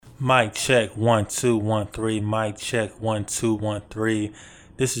Mic check 1 2 1 3. Mic check 1 2 1 3.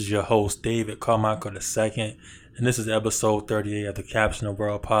 This is your host David Carmichael II, and this is episode 38 of the Caption the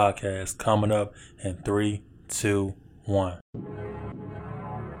World podcast. Coming up in 3, 2, 1.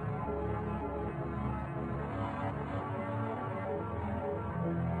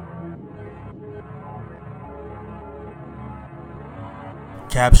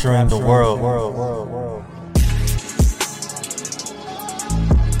 Capturing the world.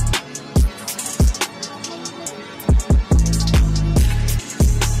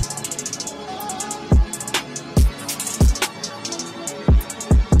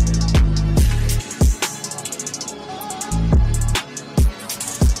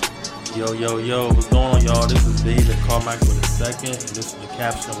 Yo, what's going on, y'all? This is David Carmichael II, and this is the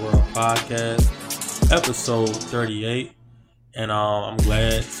Caption the World podcast, episode 38. And I'm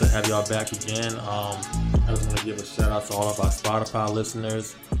glad to have y'all back again. I just want to give a shout out to all of our Spotify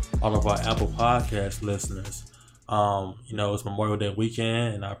listeners, all of our Apple Podcast listeners. It's Memorial Day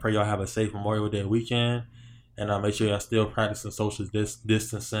weekend, and I pray y'all have a safe Memorial Day weekend. And make sure y'all still practicing social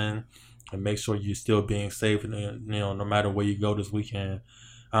distancing, and make sure you're still being safe, no matter where you go this weekend.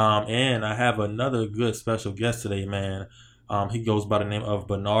 And I have another good special guest today, man. He goes by the name of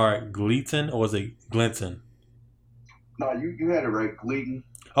Bernard Gleaton, or is it Glinton? No, you had it right, Gleaton.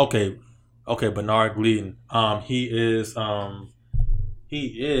 Okay, Bernard Gleaton. He goes by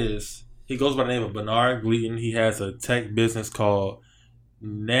the name of Bernard Gleaton. He has a tech business called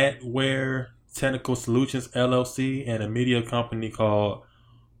Netware Technical Solutions LLC and a media company called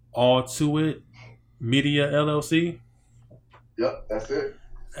All To It Media LLC. Yep, that's it.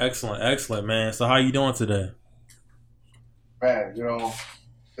 Excellent, man. So how you doing today? Man,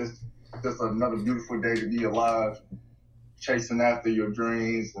 it's just another beautiful day to be alive, chasing after your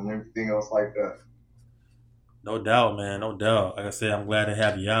dreams and everything else like that. No doubt, man. No doubt. Like I said, I'm glad to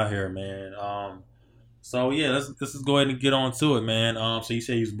have you out here, man. Let's just go ahead and get on to it, man. So you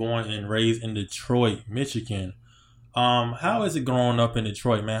say you was born and raised in Detroit, Michigan. How is it growing up in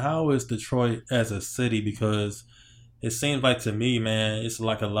Detroit, man? How is Detroit as a city? Because it seems like to me, man, it's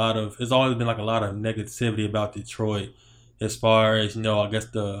always been like a lot of negativity about Detroit, as far as, I guess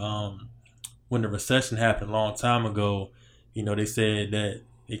when the recession happened a long time ago, they said that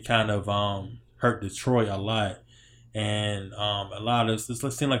it kind of hurt Detroit a lot. And a lot of it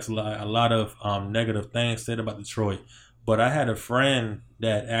seems like a lot of negative things said about Detroit. But I had a friend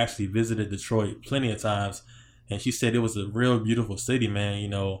that actually visited Detroit plenty of times, and she said it was a real beautiful city,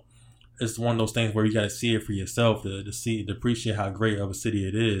 man. It's one of those things where you got to see it for yourself to appreciate how great of a city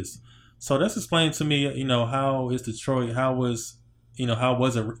it is. So that's explain to me, how is Detroit? How was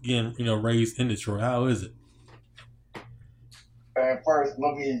it getting, raised in Detroit? How is it? And first,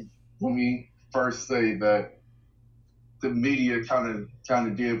 let me first say that the media kind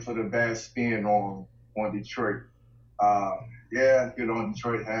of did put a bad spin on Detroit.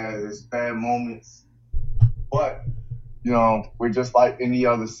 Detroit has its bad moments, but we're just like any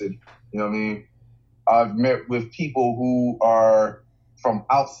other city. You know what I mean? I've met with people who are from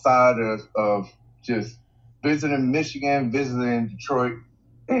outside of just visiting Michigan, visiting Detroit,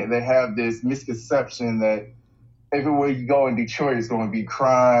 and they have this misconception that everywhere you go in Detroit is going to be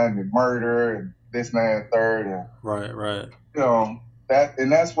crime and murder and this, that, and third. And, right.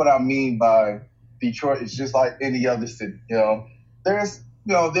 That's what I mean by Detroit. It's just like any other city. There's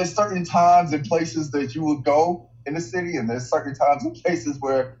certain times and places that you would go in the city, and there's certain times and places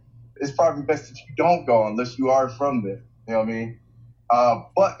where it's probably best that you don't go unless you are from there. You know what I mean?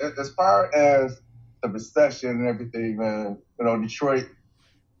 But as far as the recession and everything, man, Detroit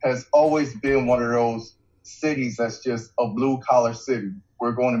has always been one of those cities that's just a blue-collar city.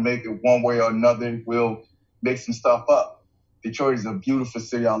 We're going to make it one way or another. We'll make some stuff up. Detroit is a beautiful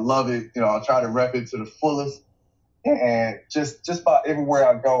city. I love it. I try to rep it to the fullest. And just about everywhere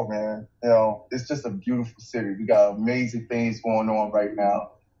I go, man, it's just a beautiful city. We got amazing things going on right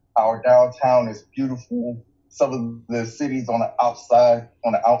now. Our downtown is beautiful. Some of the cities on the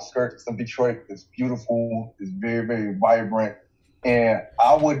outskirts of Detroit is beautiful. It's very, very vibrant. And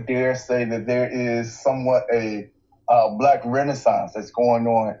I would dare say that there is somewhat a Black renaissance that's going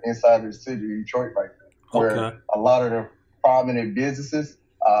on inside the city of Detroit right now, where a lot of the prominent businesses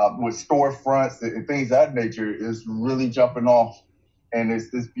with storefronts and things of that nature is really jumping off. And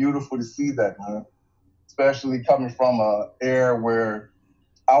it's beautiful to see that, man, especially coming from an era where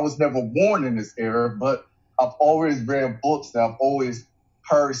I was never born in this era, but I've always read books and I've always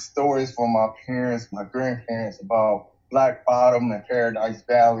heard stories from my parents, my grandparents about Black Bottom and Paradise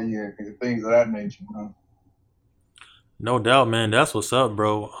Valley and things of that nature, man. No doubt, man. That's what's up,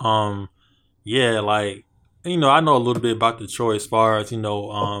 bro. Yeah, like I know a little bit about Detroit as far as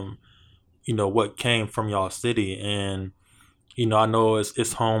what came from y'all city, and I know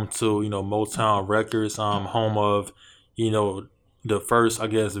it's home to Motown Records, home of you know the first I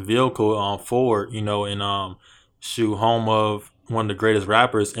guess vehicle Ford, and shoot home of one of the greatest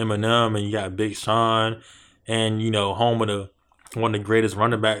rappers Eminem, and you got Big Sean, and home of the one of the greatest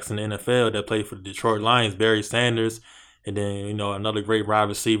running backs in the NFL that played for the Detroit Lions, Barry Sanders, and then another great wide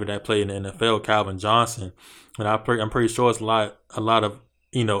receiver that played in the NFL, Calvin Johnson, and I'm pretty sure it's a lot of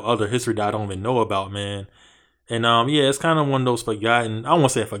other history that I don't even know about, man. And yeah, it's kind of one of those forgotten. I don't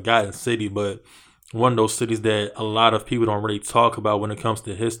want to say a forgotten city, but one of those cities that a lot of people don't really talk about when it comes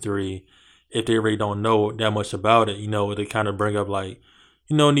to history. If they really don't know that much about it, they kind of bring up like,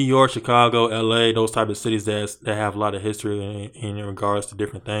 New York, Chicago, L.A., those type of cities that have a lot of history in regards to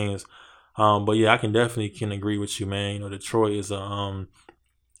different things. But yeah, I can agree with you, man. Detroit is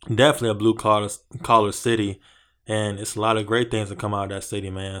definitely a blue collar city, and it's a lot of great things that come out of that city,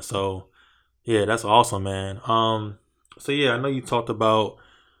 man. So yeah, that's awesome, man. So yeah, I know you talked about,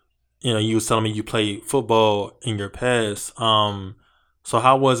 you was telling me you played football in your past. So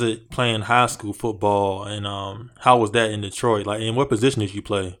how was it playing high school football, and how was that in Detroit? Like, in what position did you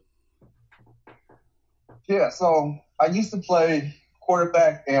play? Yeah, so I used to play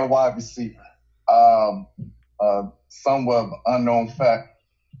quarterback and wide receiver. Um, Somewhat of an unknown fact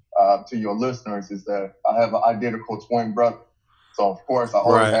to your listeners is that I have an identical twin brother. So of course I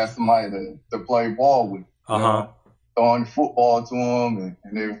always Right. had somebody to play ball with, Uh huh. throwing football to him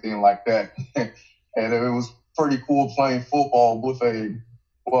and everything like that. And it was pretty cool playing football with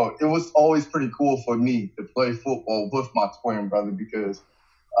it was always pretty cool for me to play football with my twin brother because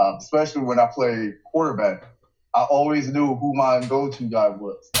especially when I played quarterback, I always knew who my go-to guy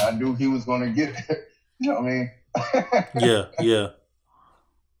was. I knew he was going to get it. You know what I mean? Yeah. Yeah.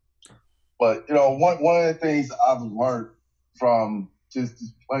 But one of the things I've learned from just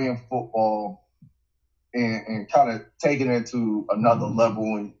playing football and kind of taking it to another level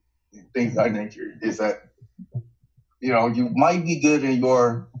and things of that nature is that you might be good in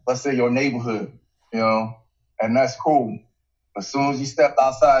your, let's say, your neighborhood, you know, and that's cool. As soon as you step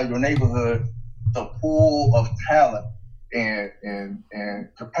outside your neighborhood, the pool of talent and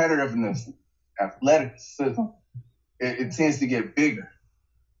competitiveness, athleticism, it tends to get bigger.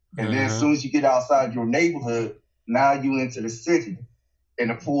 And then as Mm-hmm. soon as you get outside your neighborhood, now you into the city and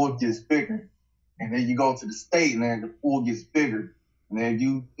the pool gets bigger. And then you go to the state and then the pool gets bigger. And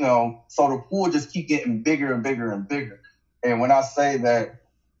then so the pool just keep getting bigger and bigger and bigger. And when I say that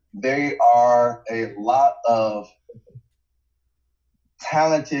they are a lot of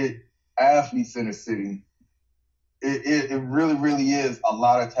talented athletes in the city, it really, really is a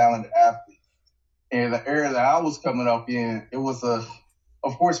lot of talented athletes. And the area that I was coming up in, it was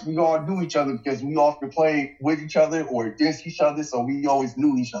of course, we all knew each other because we often played with each other or against each other, so we always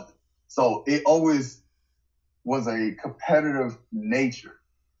knew each other. So it always was a competitive nature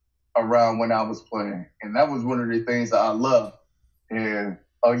around when I was playing, and that was one of the things that I loved. And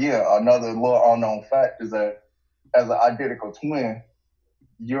oh yeah, another little unknown fact is that as an identical twin,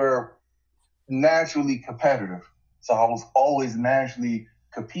 you're naturally competitive. So I was always naturally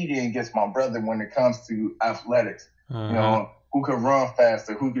competing against my brother when it comes to athletics. Mm-hmm. Who could run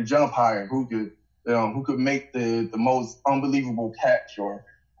faster, who could jump higher, who could make the most unbelievable catch or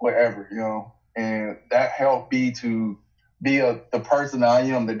whatever, and that helped me to be the person I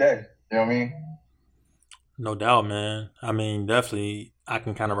am today. You know what I mean? No doubt, man. I mean, definitely, I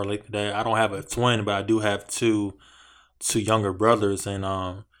can kind of relate to that. I don't have a twin, but I do have two younger brothers, and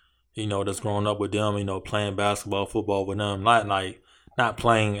that's growing up with them, playing basketball, football with them, not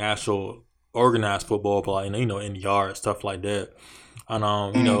playing actual organized football, but like, in the yard, stuff like that. And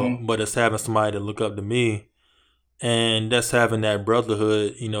Mm-hmm. but it's having somebody to look up to me, and that's having that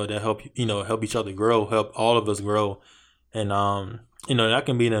brotherhood, that help help each other grow, help all of us grow, and that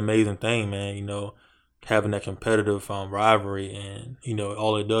can be an amazing thing, man. Having that competitive rivalry, and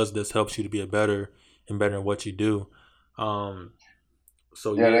all it does just helps you to be a better and better in what you do. Um,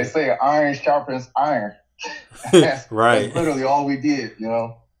 so Yeah, they yeah, say iron sharpens iron. That's right. literally all we did.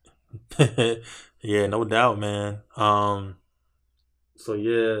 Yeah, no doubt, man. So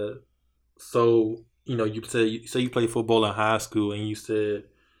yeah, so you said you say you played football in high school, and you said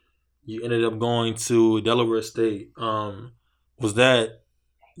you ended up going to Delaware State. Was that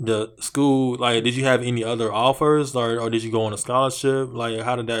the school? Like, did you have any other offers, or did you go on a scholarship? Like,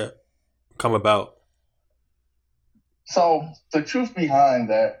 how did that come about? So the truth behind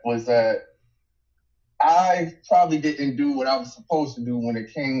that was that I probably didn't do what I was supposed to do when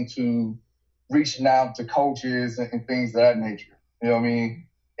it came to reaching out to coaches and things of that nature. You know what I mean?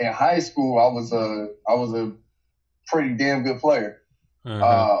 In high school, I was a pretty damn good player. Mm-hmm.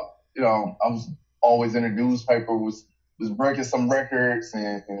 Uh, I was always in the newspaper, was breaking some records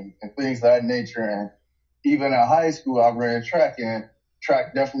and things of that nature. And even in high school, I ran track, and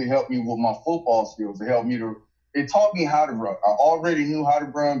track definitely helped me with my football skills. It taught me how to run. I already knew how to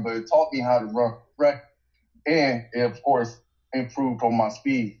run, but it taught me how to run correct, and it, of course, improved on my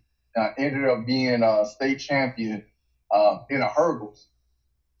speed. And I ended up being a state champion in a hurdles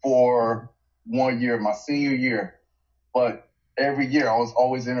for 1 year, my senior year. But every year I was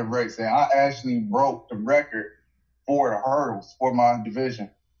always in a race, and I actually broke the record for the hurdles for my division.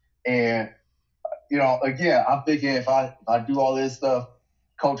 And again, I'm thinking if I do all this stuff,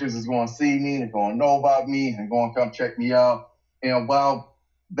 coaches is going to see me, they're going to know about me, and going to come check me out. And while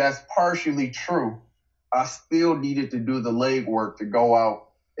that's partially true, I still needed to do the legwork to go out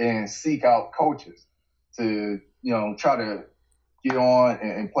and seek out coaches to try to get on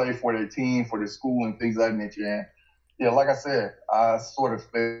and play for their team, for their school, and things of that nature. And yeah, like I said, I sort of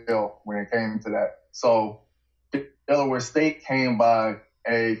failed when it came to that. So Delaware State came by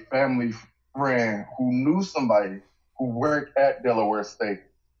a family friend who knew somebody who worked at Delaware State,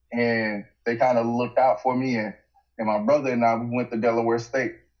 and they kind of looked out for me. And my brother and I, we went to Delaware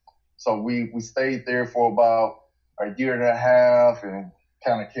State. So we stayed there for about a year and a half, and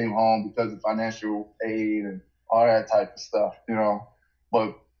kind of came home because of financial aid and all that type of stuff.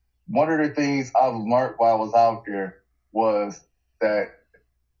 But one of the things I've learned while I was out there was that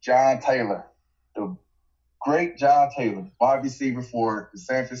John Taylor, the great John Taylor, wide receiver for the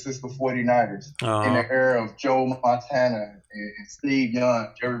San Francisco 49ers in Uh-huh. the era of Joe Montana and Steve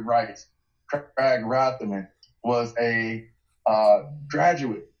Young, Jerry Rice, Craig Rotherman, was a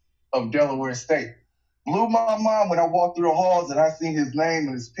graduate of Delaware State. Blew my mind when I walked through the halls and I seen his name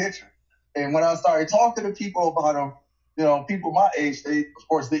and his picture. And when I started talking to people about him, people my age, they of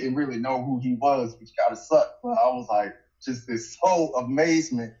course didn't really know who he was, which kind of sucked. But I was like, just this whole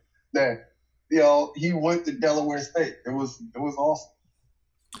amazement that he went to Delaware State. It was awesome.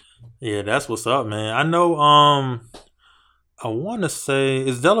 Yeah, that's what's up, man. I know. I want to say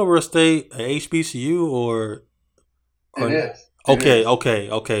is Delaware State a HBCU It or is. It okay, is. okay,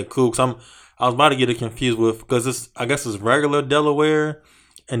 okay, cool. Cause I was about to get it confused with because it's I guess it's regular Delaware,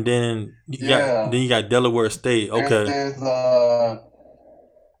 and Yeah. then you got Delaware State. There's Okay, there's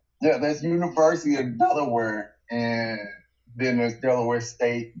yeah, there's University of Delaware, and then there's Delaware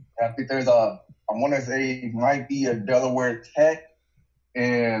State. I think I want to say it might be a Delaware Tech,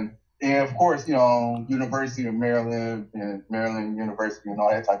 and of course, University of Maryland and Maryland University and all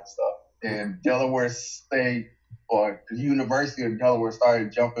that type of stuff. And Delaware State or the University of Delaware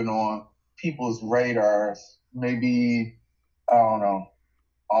started jumping on people's radars maybe, I don't know,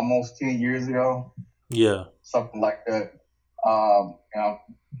 almost 10 years ago, yeah, something like that.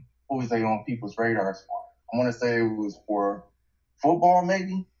 What was they on people's radars for? I want to say it was for football,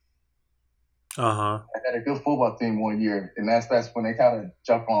 maybe. uh huh. I had a good football team 1 year, and that's when they kind of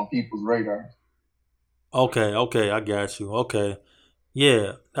jumped on people's radars. Okay, okay, I got you. Okay,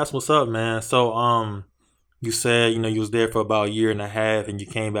 yeah, that's what's up, man. So you said you was there for about a year and a half, and you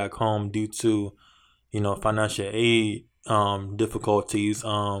came back home due to financial aid difficulties.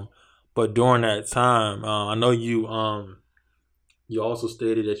 But during that time, I know you also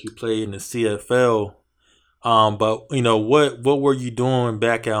stated that you played in the CFL. But what were you doing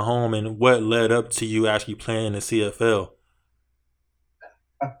back at home, and what led up to you actually playing in the CFL?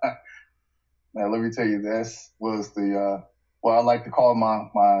 Now, let me tell you, this was the what I like to call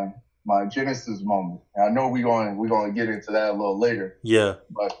my Genesis moment. And I know we're going to get into that a little later, Yeah.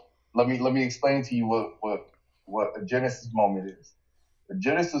 but let me explain to you what a Genesis moment is. The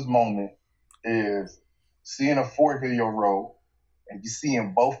Genesis moment is seeing a fork in your road, and you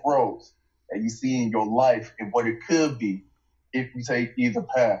seeing both roads, and you seeing your life and what it could be if you take either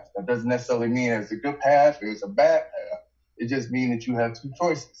path. That doesn't necessarily mean it's a good path or it's a bad path. It just means that you have two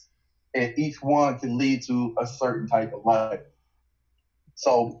choices, and each one can lead to a certain type of life.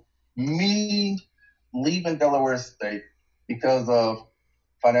 So me leaving Delaware State because of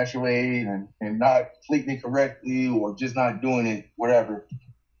financial aid and not completely correctly or just not doing it, whatever,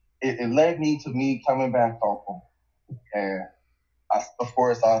 it led me to me coming back home. And of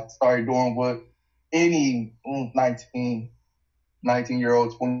course, I started doing what any 19-year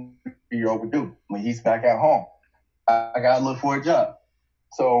old, 20-year-old would do when he's back at home. I got to look for a job.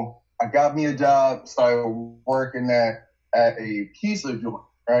 So I got me a job, started working at a pizza joint,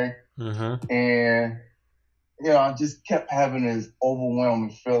 right? Mm-hmm. And I just kept having this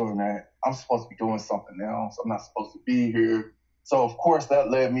overwhelming feeling that I'm supposed to be doing something else. I'm not supposed to be here. So of course that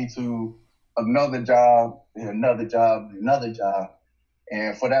led me to another job and another job and another job.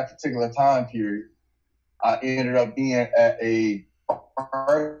 And for that particular time period, I ended up being at a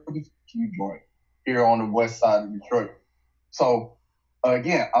barbecue joint here on the west side of Detroit. So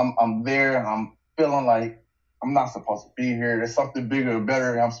again, I'm there. I'm feeling like I'm not supposed to be here. There's something bigger and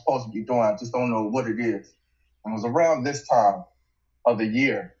better I'm supposed to be doing. I just don't know what it is. And it was around this time of the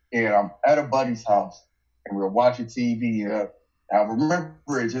year, and I'm at a buddy's house, and we were watching TV. I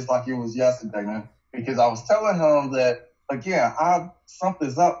remember it just like it was yesterday, man, because I was telling him that again,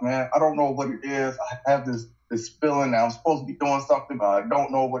 something's up, man. I don't know what it is. I have this feeling that I'm supposed to be doing something, but I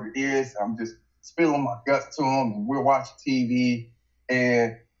don't know what it is. I'm just spilling my guts to him. And we're watching TV,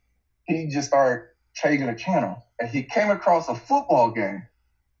 and he just started changing the channel, and he came across a football game.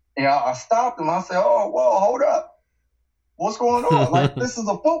 And I stopped him. I said, "Oh, whoa, hold up. What's going on? Like, this is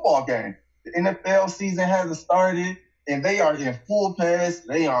a football game. The NFL season hasn't started, and they are in full pass.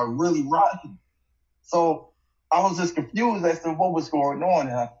 They are really rocking." So I was just confused as to what was going on.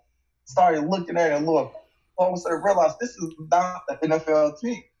 And I started looking at it a little closer and realized this is not the NFL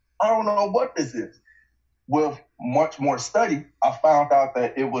team. I don't know what this is. With much more study, I found out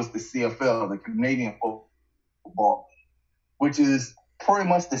that it was the CFL, the Canadian Football, which is pretty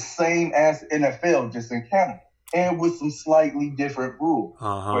much the same as NFL, just in Canada, and with some slightly different rules.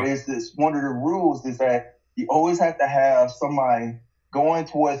 For instance, one of the rules is that you always have to have somebody going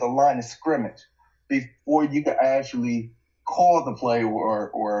towards a line of scrimmage before you can actually call the play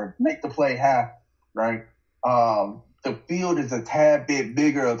or make the play happen, right? The field is a tad bit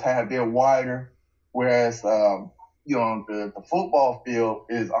bigger, a tad bit wider, whereas the football field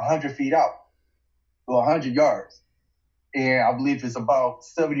is 100 feet out, or 100 yards. And I believe it's about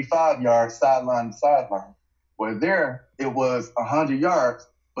 75 yards sideline to sideline. Where there, it was 100 yards,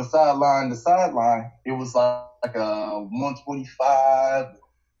 but sideline to sideline, it was like a 125,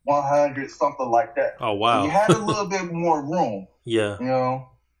 100, something like that. Oh, wow. So you had a little bit more room. Yeah.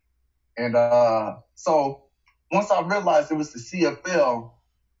 And so once I realized it was the CFL,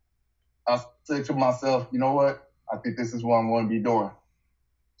 I said to myself, you know what? I think this is what I'm going to be doing.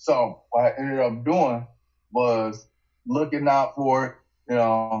 So what I ended up doing was looking out for it,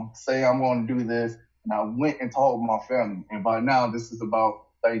 say I'm going to do this. And I went and told my family. And by now, this is about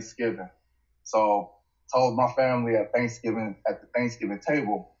Thanksgiving. So I told my family at the Thanksgiving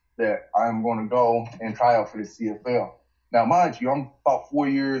table, that I'm going to go and try out for the CFL. Now, mind you, I'm about 4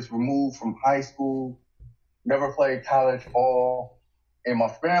 years removed from high school, never played college ball. And my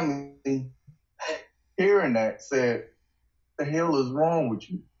family, hearing that, said, "The hell is wrong with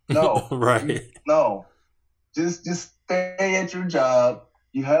you? No, right? No, just stay at your job.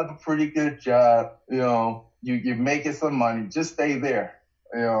 You have a pretty good job. You're making some money. Just stay there.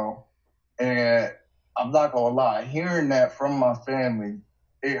 And I'm not gonna lie, hearing that from my family,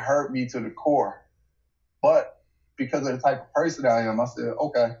 it hurt me to the core. But because of the type of person I am, I said,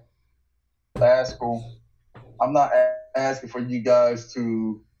 okay, that's cool. I'm not asking for you guys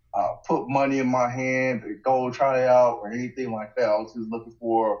to put money in my hand to go try out or anything like that. I was just looking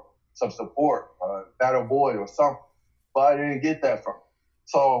for some support, that a boy or something. But I didn't get that from him.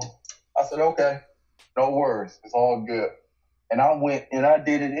 So I said, okay, no worries. It's all good. And I went and I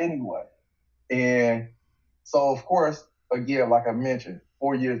did it anyway. And so, of course, again, like I mentioned,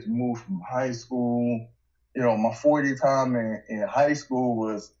 4 years removed from high school. My 40 time in high school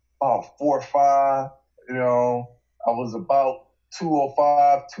was about 4'5". I was about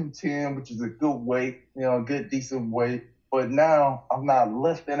 205, 210, which is a good weight, good, decent weight. But now I'm not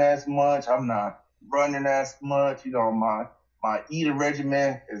lifting as much. I'm not running as much. My eating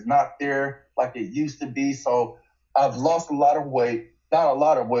regimen is not there like it used to be. So I've lost a lot of weight. Not a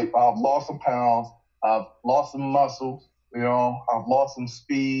lot of weight, but I've lost some pounds. I've lost some muscles. I've lost some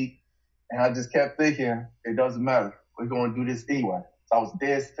speed. And I just kept thinking, it doesn't matter. We're going to do this anyway. So I was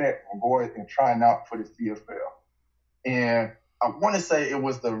dead set on going and trying out for the CFL. And I want to say it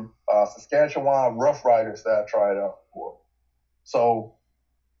was the Saskatchewan Roughriders that I tried out for. So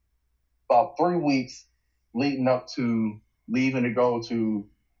about 3 weeks leading up to leaving to go to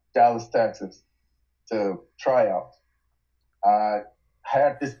Dallas, Texas to try out, I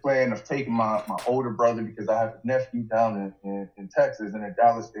had this plan of taking my older brother, because I have a nephew down in Texas, in the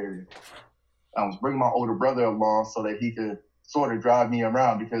Dallas area. I was bringing my older brother along so that he could sort of drive me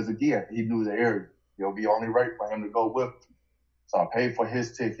around, because, again, he knew the area. It would be only right for him to go with me. So I paid for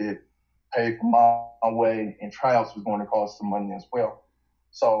his ticket, paid for my way, and tryouts was going to cost some money as well.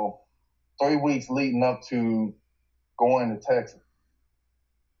 So 3 weeks leading up to going to Texas,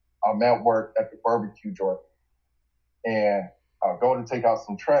 I'm at work at the barbecue joint, and I go to take out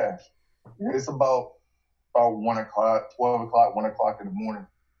some trash. It's about 1 o'clock, 12 o'clock, 1 o'clock in the morning.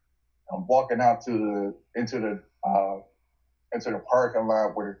 I'm walking out into the into the parking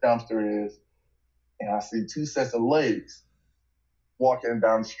lot where the dumpster is, and I see two sets of legs walking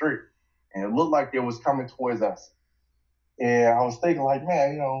down the street. And it looked like it was coming towards us. And I was thinking, like,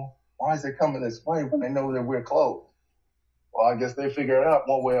 man, why is it coming this way when they know that we're closed? Well, I guess they figured it out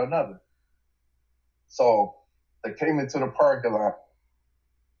one way or another. So they came into the parking lot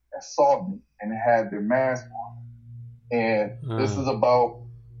and saw me, and they had their mask on. And this is about,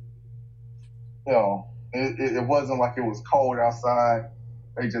 it wasn't like it was cold outside.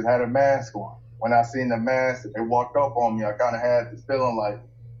 They just had a mask on. When I seen the mask and they walked up on me, I kind of had this feeling like,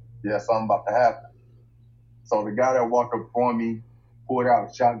 yeah, something about to happen. So the guy that walked up on me pulled out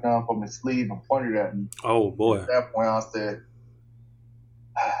a shotgun from his sleeve and pointed at me. Oh, boy. At that point, I said,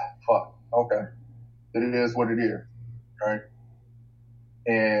 fuck, okay. It is what it is, right?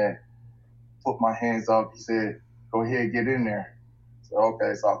 And put my hands up. He said, go ahead, get in there. I said,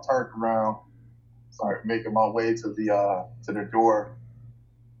 okay. So I turned around, started making my way to the door.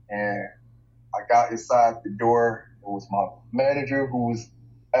 And I got inside the door. It was my manager who was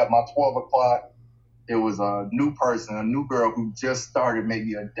at my 12 o'clock. It was a new person, a new girl who just started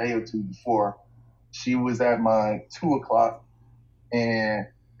maybe a day or two before. She was at my 2 o'clock. And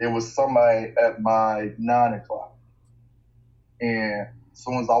there was somebody at my 9 o'clock. And as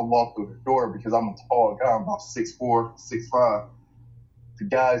soon as I walked through the door, because I'm a tall guy, I'm about 6'4", 6'5", the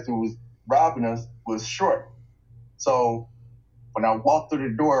guys who was robbing us was short. So when I walked through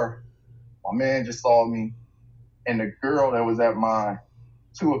the door, my man just saw me, and the girl that was at my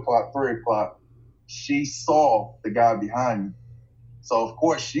 2 o'clock, 3 o'clock, she saw the guy behind me. So of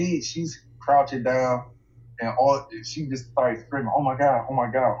course she's crouching down, and she just started screaming, "Oh my God, oh my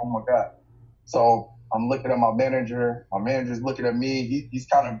God, oh my God." So I'm looking at my manager. My manager's looking at me. He's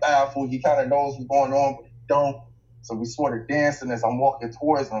kind of baffled. He kind of knows what's going on, but he don't. So we sort of dancing as I'm walking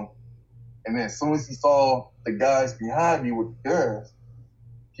towards him. And then as soon as he saw the guys behind me with the guns,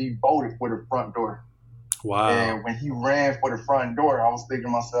 he bolted for the front door. Wow. And when he ran for the front door, I was thinking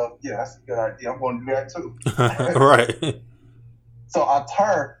to myself, yeah, that's a good idea. I'm going to do that too. Right. So I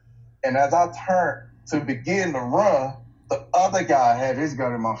turned, and as I turned to begin to run, the other guy had his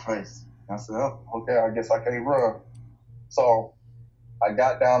gun in my face. I said, oh, okay, I guess I can't run. So I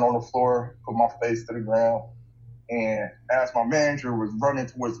got down on the floor, put my face to the ground, and as my manager was running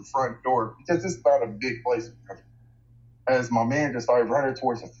towards the front door, because it's not a big place, as my manager started running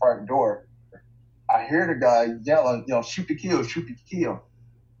towards the front door, I hear the guy yelling, shoot to kill, shoot to kill.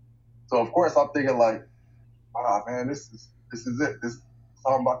 So of course I'm thinking like, man, this is it. This is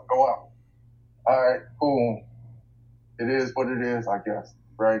how I'm about to go out. All right, cool. It is what it is, I guess,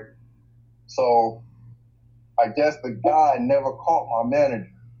 right? So I guess the guy never caught my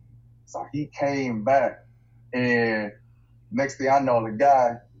manager. So he came back, and next thing I know, the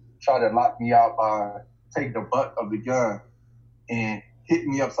guy tried to lock me out by taking the butt of the gun and hit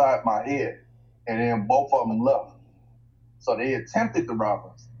me upside my head. And then both of them left. So they attempted to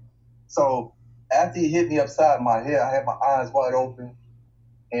rob us. So after he hit me upside my head, I had my eyes wide open.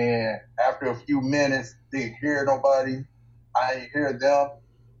 And after a few minutes, didn't hear nobody. I didn't hear them.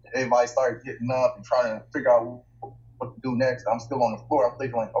 Everybody started getting up and trying to figure out what to do next. I'm still on the floor. I'm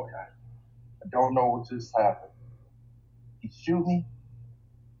thinking like, okay, I don't know what just happened. He shoot me?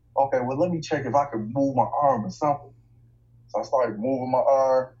 Okay, well, let me check if I can move my arm or something. So I started moving my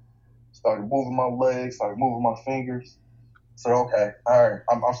arm, started moving my legs, started moving my fingers. So, okay, all right,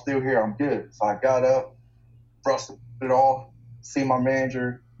 I'm still here. I'm good. So I got up, brushed it off, see my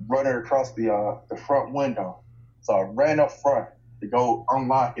manager running across the front window. So I ran up front to go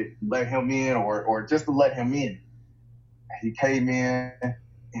unlock it, let him in, or just to let him in. He came in,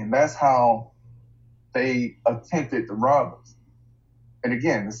 and that's how they attempted to rob us. And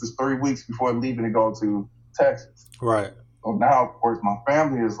again, this is 3 weeks before leaving to go to Texas. Right. So now, of course, my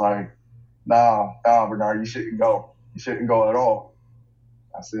family is like, nah, Bernard, you shouldn't go. You shouldn't go at all.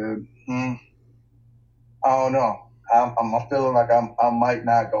 I said, I don't know. I'm feeling like I might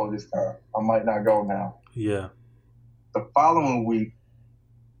not go this time. I might not go now. Yeah. The following week,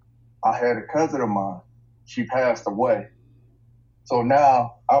 I had a cousin of mine. She passed away. So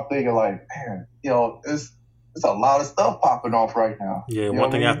now I'm thinking like, man, it's a lot of stuff popping off right now. Yeah,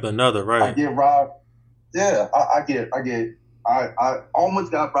 one thing after another, right? I get robbed. Yeah, I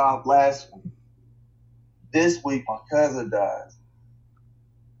almost got robbed last week. This week, my cousin dies.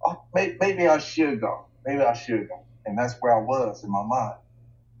 Oh, maybe I should go. And that's where I was in my mind.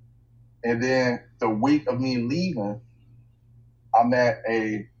 And then the week of me leaving, I'm at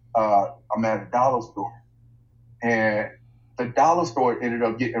a dollar store. And the dollar store ended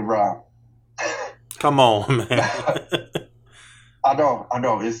up getting robbed. Come on, man. I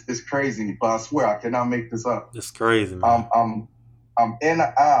know, it's crazy, but I swear I cannot make this up. It's crazy, I'm man. I'm I'm in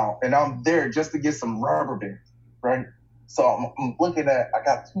the aisle and I'm there just to get some rubber bands, right? So I'm looking at, I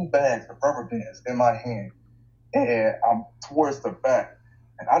got two bags of rubber bands in my hand, and I'm towards the back,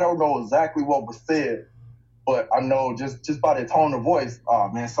 and I don't know exactly what was said, but I know just by the tone of voice, oh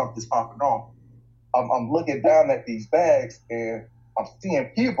man, something's popping off. I'm looking down at these bags and I'm seeing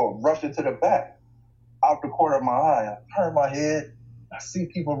people rushing to the back out the corner of my eye. I turn my head, I see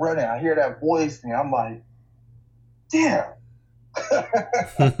people running, I hear that voice, and I'm like, damn.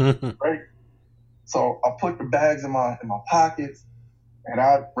 Right? So I put the bags in my pockets and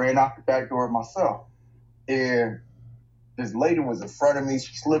I ran out the back door myself. And this lady was in front of me,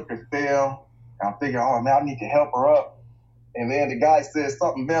 she slipped and fell. And I'm thinking, oh man, I need to help her up. And then the guy said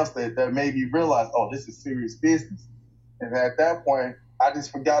something else that made me realize, oh, this is serious business. And at that point, I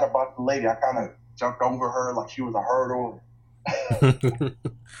just forgot about the lady. I kind of jumped over her like she was a hurdle.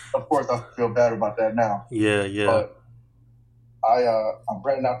 Of course, I feel bad about that now. Yeah, yeah. But I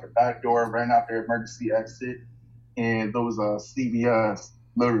ran out the back door, ran out the emergency exit, and there was a CVS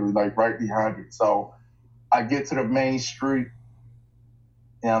literally like right behind it. So I get to the main street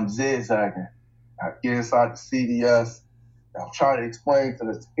and I'm zigzagging. I get inside the CVS. I'm trying to explain to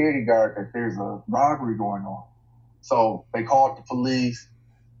the security guard that there's a robbery going on. So they called the police.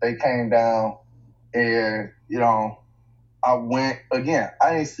 They came down, and I went again.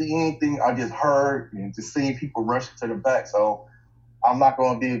 I didn't see anything. I just heard and just seeing people rushing to the back. So I'm not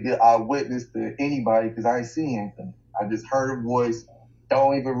going to be a good eyewitness to anybody because I ain't see anything. I just heard a voice.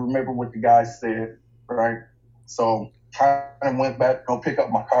 Don't even remember what the guy said, right? So kind of went back to go pick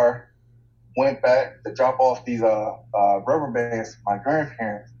up my car. Went back to drop off these rubber bands to my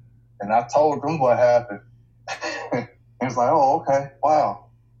grandparents, and I told them what happened. And it's like, oh, okay, wow.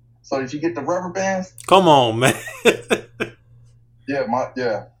 So did you get the rubber bands? Come on, man.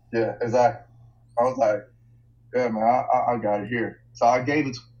 Yeah, exactly. I was like, yeah, man, I got it here. So I gave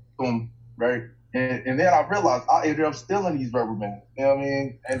it to him, right? And then I realized I ended up stealing these rubber bands. You know what I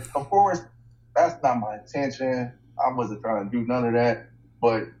mean? And of course, that's not my intention. I wasn't trying to do none of that.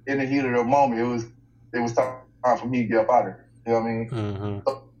 But in the heat of the moment, it was time for me to get up out of here. You know what I mean? Hmm.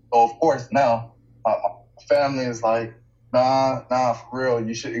 So of course now my family is like, nah, for real,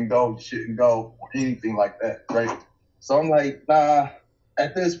 you shouldn't go, or anything like that, right? So I'm like, nah.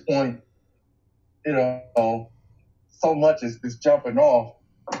 At this point, you know, so much is jumping off.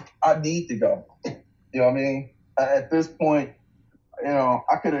 I need to go. You know what I mean? At this point,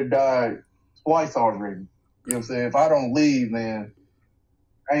 I could have died twice already. You know what I'm saying? If I don't leave, then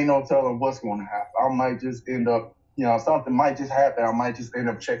ain't no telling what's going to happen. I might just end up, something might just happen. I might just end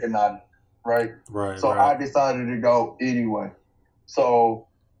up checking out, right? Right, So right. I decided to go anyway. So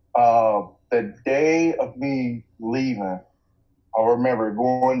the day of me leaving, I remember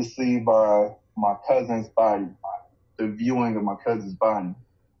going to see my cousin's body, the viewing of my cousin's body.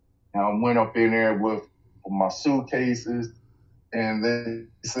 And I went up in there with my suitcases, and they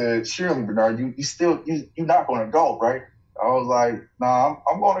said, "Surely, Bernard, you're not going to go, right?" I was like, "Nah,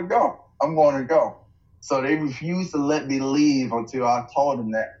 I'm going to go. I'm going to go." So they refused to let me leave until I told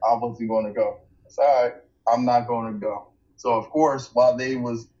them that I wasn't going to go. It's all right. I'm not going to go. So of course, while they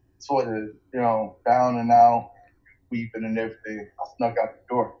was sort of down and out, weeping and everything, I snuck out the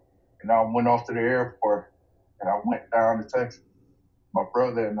door, and I went off to the airport, and I went down to Texas. My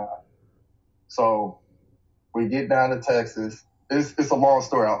brother and I. So we get down to Texas. It's a long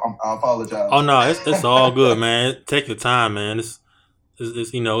story. I Oh apologize. no, it's all good, man. Take your time, man. It's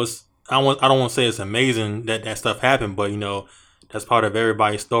it's I don't want to say it's amazing that that stuff happened, but that's part of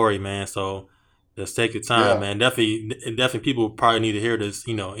everybody's story, man. So just take your time, Yeah, man. Definitely, people probably need to hear this.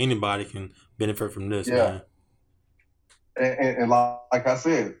 Anybody can benefit from this, yeah. man. And like I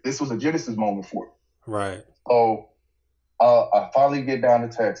said, this was a Genesis moment for me. Right. So I finally get down to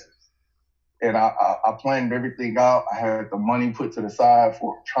Texas, and I planned everything out. I had the money put to the side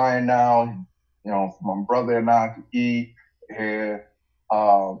for trying now, for my brother and I to eat, and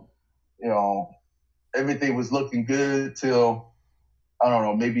um, you know, everything was looking good till I don't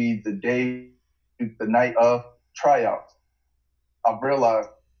know, maybe the night of tryouts. I realized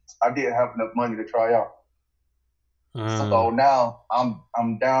I didn't have enough money to try out. So Mm. now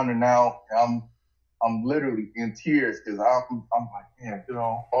I'm down and out. I'm literally in tears because I'm like, man,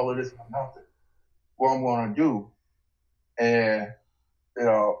 all of this for nothing. What I'm gonna do? And you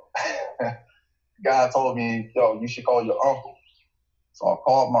know, God told me, yo, you should call your uncle. So I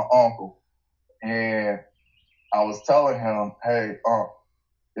called my uncle and I was telling him, hey,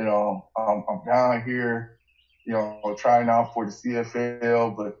 I'm down here, trying out for the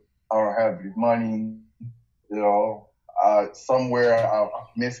CFL, but I don't have any money. somewhere I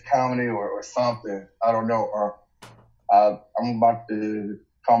miscounted or something. I don't know. Or I'm about to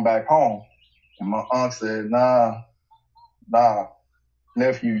come back home. And my aunt said, nah,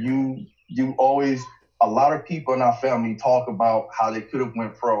 nephew, you always, a lot of people in our family talk about how they could have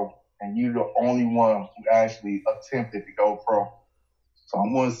went pro, and you're the only one who actually attempted to go pro. So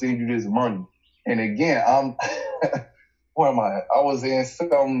I'm going to send you this money. And again, I'm where am I? I was in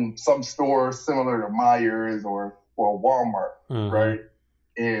some store similar to Myers or Walmart, right?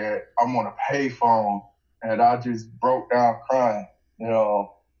 And I'm on a payphone, and I just broke down crying.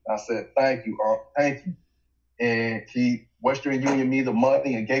 I said, "Thank you, thank you." And Western Union me the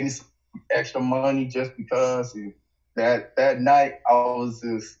money and gave me some extra money just because. And that night I was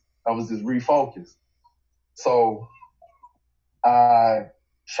just refocused. So I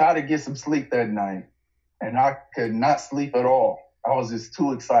tried to get some sleep that night, and I could not sleep at all. I was just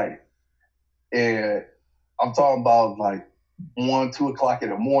too excited. And I'm talking about like 1, 2 o'clock in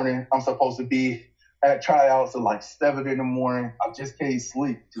the morning. I'm supposed to be at tryouts at like 7 in the morning. I just can't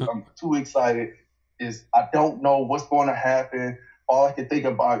sleep. I'm too excited. I don't know what's going to happen. All I can think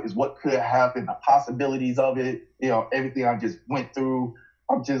about is what could happen, the possibilities of it, everything I just went through.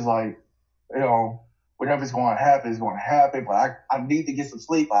 I'm just like, whatever's going to happen is going to happen, but I need to get some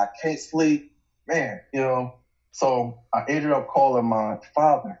sleep. I can't sleep, man, So I ended up calling my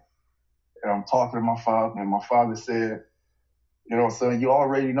father, and I'm talking to my father, and my father said, son, you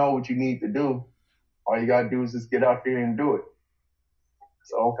already know what you need to do. All you got to do is just get out there and do it.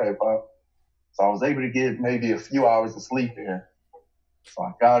 So, okay, Bob. So I was able to get maybe a few hours of sleep there. So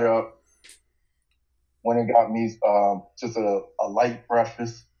I got up, went and got me just a light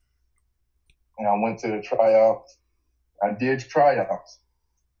breakfast, and I went to the tryouts. I did tryouts.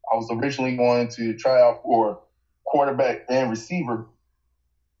 I was originally going to try out for quarterback and receiver,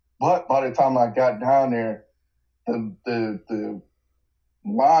 but by the time I got down there, the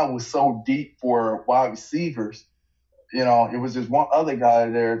line was so deep for wide receivers. It was just one other guy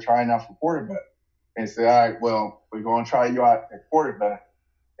there trying out for quarterback. And said, all right, well, we're going to try you out at quarterback.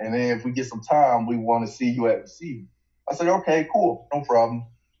 And then if we get some time, we want to see you at receiver. I said, okay, cool, no problem.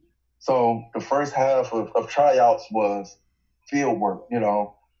 So the first half of tryouts was field work. They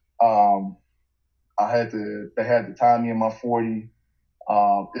had to tie me in my 40.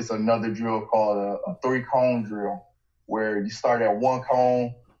 It's another drill called a 3-cone drill, where you start at 1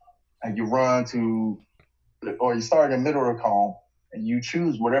 cone and you run or you start in the middle of the cone and you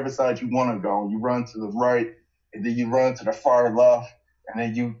choose whatever side you want to go. You run to the right, and then you run to the far left, and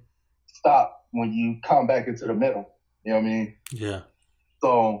then you stop when you come back into the middle. You know what I mean? Yeah.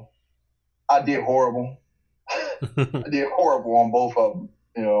 So I did horrible. I did horrible on both of them.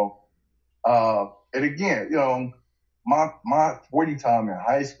 And again, my 40 time in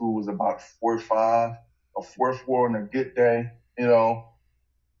high school was about 4.5, a 4.4 on a good day.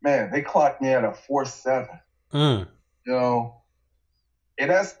 Man, they clocked me at a 4.7. And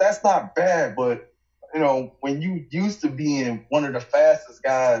that's not bad, but when you used to being one of the fastest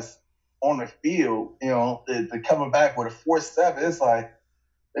guys on the field, the coming back with a 4.7, it's like,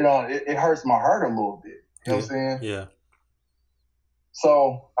 it hurts my heart a little bit. You know what I'm saying? Yeah.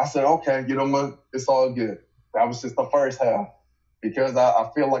 So I said, okay, what? It's all good. That was just the first half, because I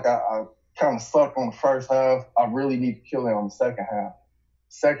feel like I kind of sucked on the first half. I really need to kill it on the second half.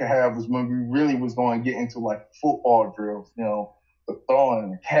 Second half was when we really was going to get into like football drills, the throwing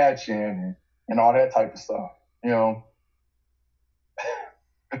and catching and all that type of stuff,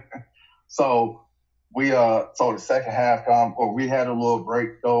 So so the second half we had a little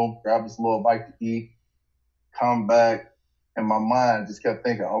break though, grab us a little bite to eat, come back, and my mind just kept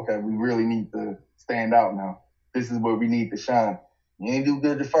thinking, okay, we really need to stand out now. This is where we need to shine. You ain't do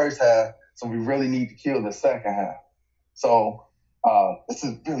good the first half, so we really need to kill the second half. So this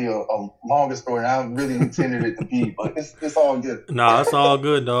is really a longer story. I really intended it to be, but it's all good. Nah, it's all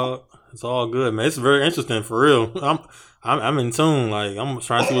good, dog. It's all good, man. It's very interesting for real. I'm in tune. Like, I'm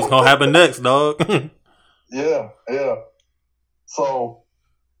trying to see what's gonna happen next, dog. Yeah. So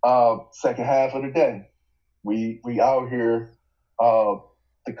second half of the day, we out here.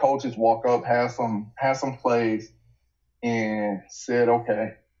 The coaches walk up, have some plays, and said,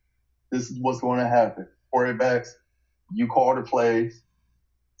 okay, this is what's going to happen. Quarterbacks, you call the plays.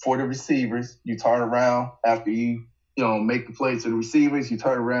 For the receivers, you turn around after you make the play to the receivers, you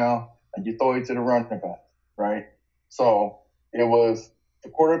turn around and you throw it to the running back, right? So it was the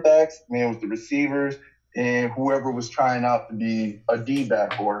quarterbacks, and then it was the receivers, and whoever was trying out to be a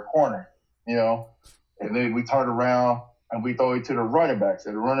D-back or a corner, And then we turn around and we throw it to the running backs,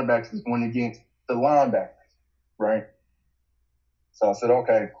 and the running backs is going against the linebackers, right? So I said,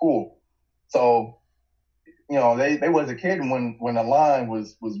 okay, cool. So, they wasn't kidding when the line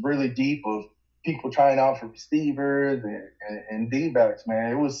was really deep of people trying out for receivers and D-backs,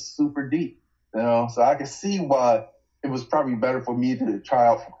 man. It was super deep, so I could see why it was probably better for me to try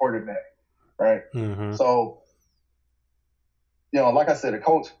out for quarterback, right? Mm-hmm. So, like I said, the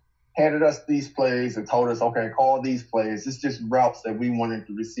coach handed us these plays and told us, okay, call these plays. It's just routes that we wanted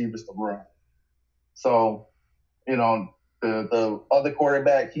the receivers to run. So, the other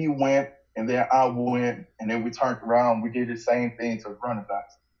quarterback, he went, and then I went, and then we turned around. We did the same thing to running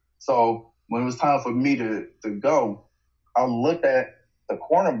backs. So when it was time for me to go, I looked at the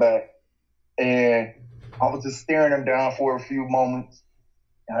cornerback, and I was just staring him down for a few moments,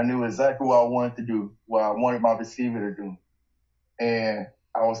 and I knew exactly what I wanted to do, what I wanted my receiver to do. And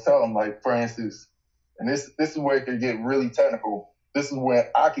I was telling him, like, for instance, and this is where it could get really technical. This is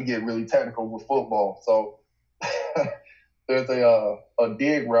where I could get really technical with football. So there's a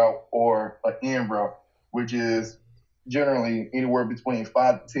dig route or an end route, which is generally anywhere between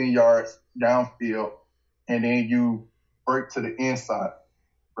 5 to 10 yards downfield, and then you break to the inside,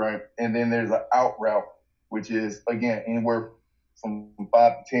 right? And then there's an out route, which is, again, anywhere from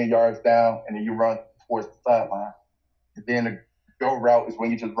 5 to 10 yards down, and then you run towards the sideline. And then the go route is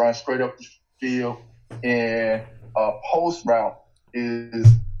when you just run straight up the field, and a post route is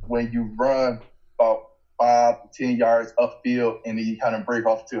when you run about 5 to 10 yards upfield, and then you kind of break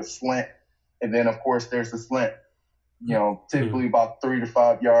off to a slant. And then, of course, there's a slant, typically about 3 to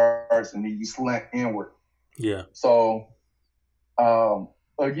 5 yards, and then you slant inward. Yeah. So,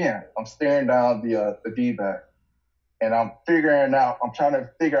 again, I'm staring down the D-back, and I'm trying to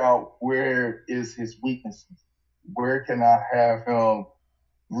figure out where is his weaknesses. Where can I have him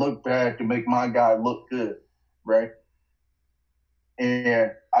look bad to make my guy look good, right?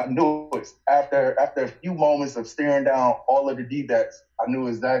 And I knew it after a few moments of staring down all of the D-backs, I knew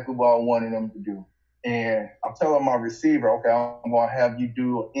exactly what I wanted them to do. And I'm telling my receiver, okay, I'm going to have you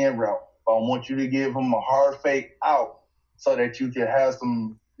do an in route, but I want you to give him a hard fake out so that you can have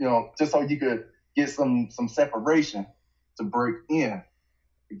some, just so you could get some separation to break in.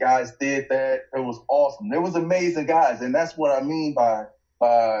 The guys did that. It was awesome. There was amazing guys, and that's what I mean by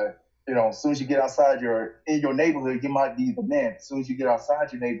as soon as you get outside in your neighborhood, you might be the man. As soon as you get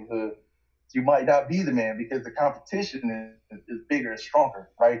outside your neighborhood, you might not be the man because the competition is bigger and stronger,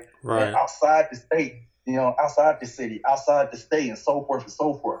 right? Right. And outside the state, outside the city, outside the state, and so forth and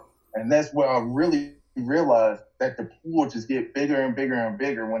so forth. And that's where I really realized that the pool just get bigger and bigger and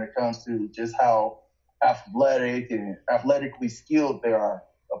bigger when it comes to just how athletic and athletically skilled there are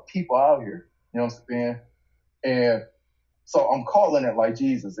of people out here. You know what I'm saying? And so I'm calling it like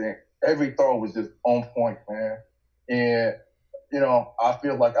Jesus, and every throw was just on point, man. And, I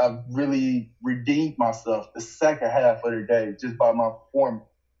feel like I've really redeemed myself the second half of the day just by my performance.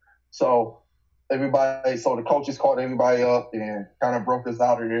 So the coaches called everybody up and kind of broke us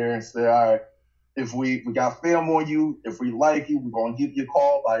out of there and said, all right, if we got film on you, if we like you, we're going to give you a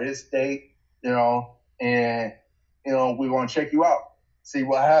call by this date, and, we're going to check you out, see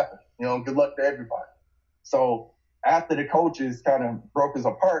what happens. Good luck to everybody. So after the coaches kind of broke us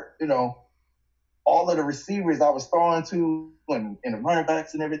apart, all of the receivers I was throwing to and the running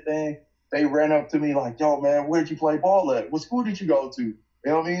backs and everything, they ran up to me like, yo, man, where'd you play ball at? What school did you go to? You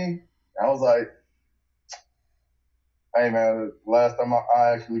know what I mean? And I was like, hey, man, the last time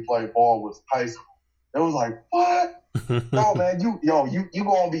I actually played ball was high school. It was like, what? No, man, you going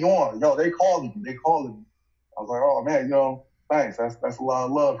to be on. Yo, they calling me. I was like, oh, man, thanks. That's a lot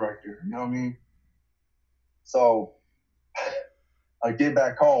of love right there. You know what I mean? So I get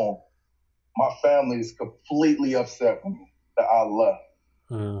back home. My family is completely upset with me that I left.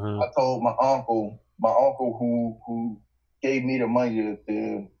 Mm-hmm. I told my uncle who gave me the money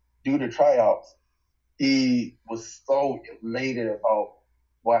to do the tryouts, he was so elated about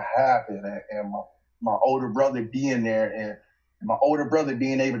what happened and my older brother being there and my older brother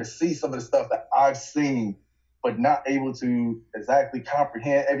being able to see some of the stuff that I've seen, but not able to exactly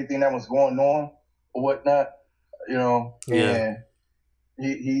comprehend everything that was going on or whatnot, Yeah.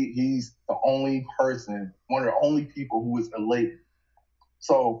 And he's the only person, one of the only people who was elated.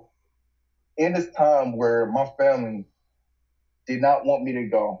 So in this time where my family did not want me to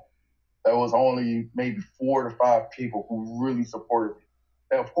go, there was only maybe 4 to 5 people who really supported me.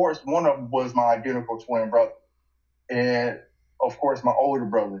 And of course, one of them was my identical twin brother, and of course my older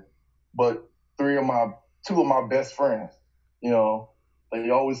brother. But 2 of my best friends, they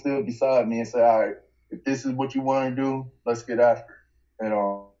always stood beside me and said, all right, if this is what you want to do, let's get after it. And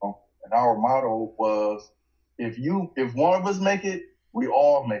our motto was, if one of us make it, we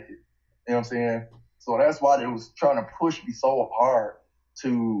all make it. You know what I'm saying? So that's why they was trying to push me so hard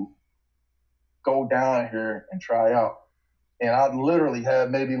to go down here and try out. And I literally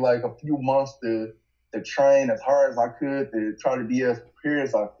had maybe like a few months to train as hard as I could to try to be as prepared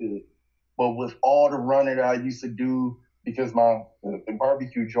as I could. But with all the running that I used to do, because the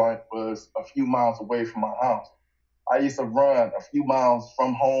barbecue joint was a few miles away from my house, I used to run a few miles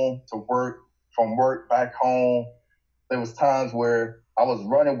from home to work, from work back home. There was times where I was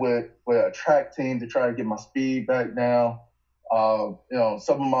running with a track team to try to get my speed back down.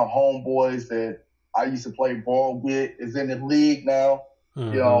 Some of my homeboys that I used to play ball with is in the league now.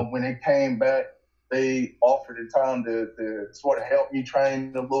 When they came back, they offered the time to sort of help me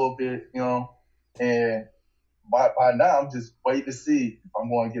train a little bit, and by now I'm just waiting to see if I'm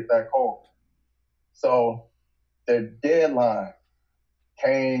going to get that call. So the deadline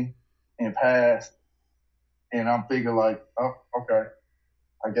came and passed, and I'm thinking like, oh, okay,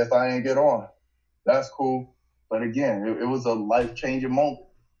 I guess I ain't get on. That's cool. But again, it was a life-changing moment.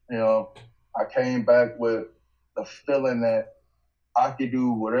 I came back with the feeling that I could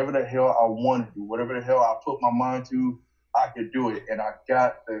do whatever the hell I want to do, whatever the hell I put my mind to, I could do it. And I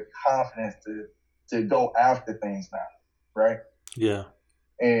got the confidence to go after things now, right? Yeah.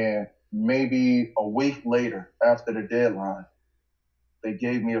 And maybe a week later, after the deadline, they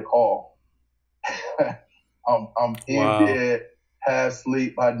gave me a call. I'm in bed, half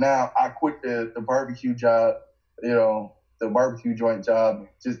sleep. By now, I quit the barbecue job, the barbecue joint job,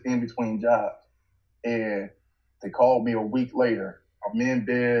 just in between jobs. And they called me a week later. I'm in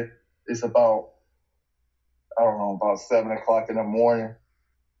bed. It's about 7 o'clock in the morning.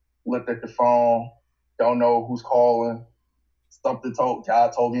 Looked at the phone. Don't know who's calling.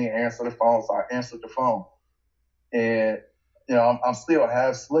 God told me to answer the phone, so I answered the phone. And, I'm still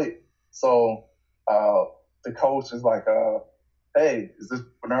half asleep. So the coach is like, hey, is this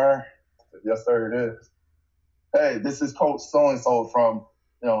Bernard? I said, yes, sir, it is. Hey, this is Coach so-and-so from,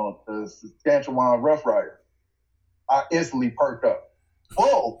 the Saskatchewan Rough Riders. I instantly perked up.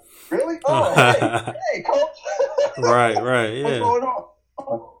 Whoa, really? Oh, hey, coach. Right, yeah. What's going on?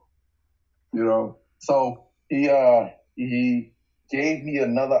 So he gave me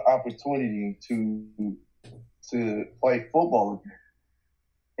another opportunity to play football again.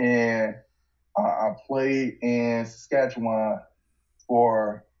 And I played in Saskatchewan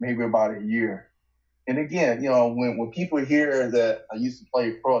for maybe about a year. And again, when people hear that I used to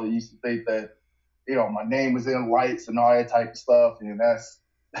play pro, they used to think that, my name was in lights and all that type of stuff. And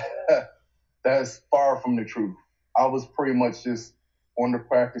that's far from the truth. I was pretty much just on the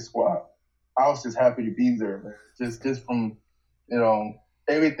practice squad. I was just happy to be there, man. Just from,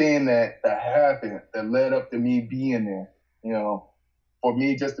 everything that happened that led up to me being there, for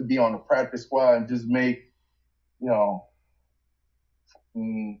me just to be on the practice squad and just make,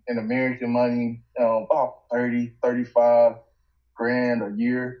 in American money, about 30, 35 grand a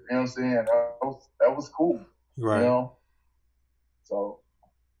year. You know what I'm saying? That was cool. Right. So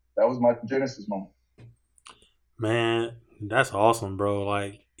that was my Genesis moment. Man, that's awesome, bro.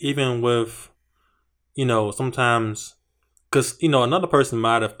 Like, even with, sometimes, because, another person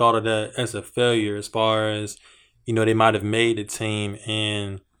might have thought of that as a failure as far as, they might have made the team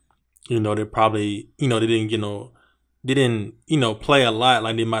and, they probably, they didn't, play a lot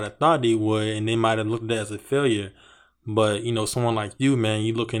like they might have thought they would, and they might have looked at it as a failure. But, someone like you, man,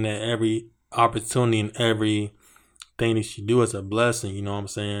 you looking at every opportunity and every thing that you do as a blessing, you know what I'm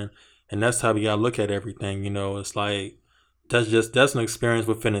saying? And that's how we gotta look at everything, it's like, that's an experience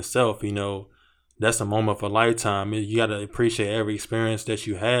within itself, that's a moment of a lifetime. You gotta appreciate every experience that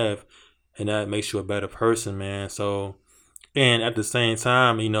you have, and that makes you a better person, man. So, and at the same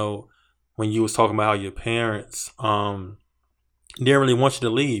time, when you was talking about how your parents, didn't really want you to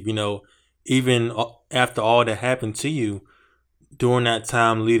leave, even after all that happened to you during that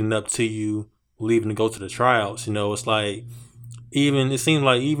time leading up to you leaving to go to the tryouts, it's like, it seems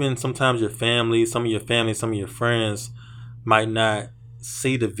like even sometimes some of your friends might not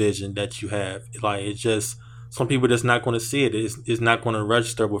see the vision that you have. Like, it's just, some people just not going to see it. It's not going to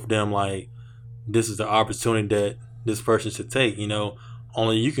register with them like, this is the opportunity that this person should take,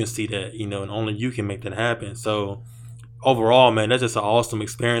 only you can see that, and only you can make that happen. So overall, man, that's just an awesome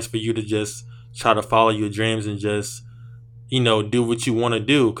experience for you to just try to follow your dreams and just, do what you want to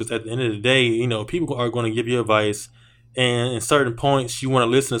do. Because at the end of the day, people are going to give you advice. And in certain points, you want to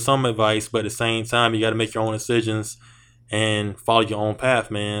listen to some advice, but at the same time, you got to make your own decisions and follow your own path,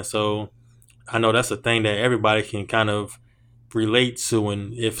 man. So I know that's a thing that everybody can kind of relate to.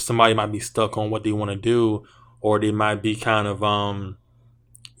 And if somebody might be stuck on what they want to do, or they might be kind of,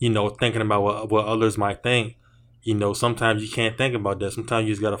 thinking about what others might think, sometimes you can't think about that. Sometimes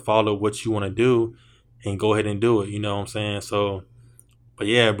you just got to follow what you want to do and go ahead and do it. You know what I'm saying? So, But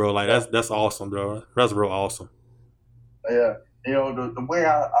yeah, bro, like that's awesome, bro. That's real awesome. Yeah, the way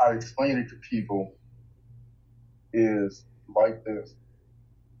I explain it to people is like this.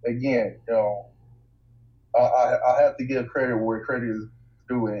 Again, I have to give credit where credit is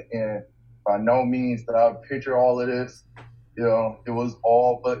due, and by no means did I picture all of this. It was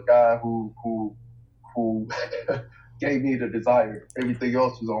all but God who gave me the desire. Everything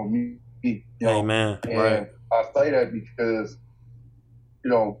else was on me. Amen. And right. I say that because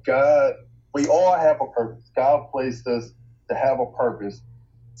God, we all have a purpose. God placed us to have a purpose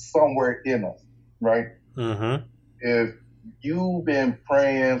somewhere in us, right? Mm-hmm. If you've been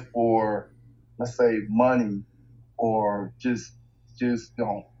praying for, let's say, money or just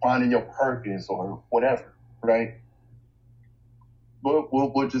finding your purpose or whatever, right?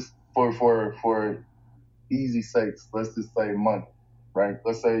 We'll just for easy sakes, let's just say money, right?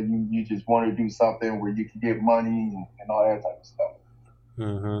 Let's say you just want to do something where you can get money and all that type of stuff.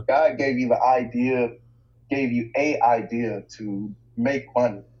 Mm-hmm. God gave you a idea to make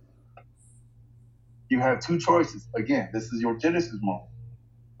money. You have two choices. Again, this is your Genesis moment.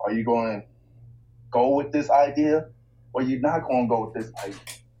 Are you going to go with this idea or you're not going to go with this idea?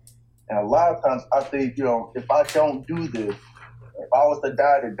 And a lot of times I think, if I don't do this, if I was to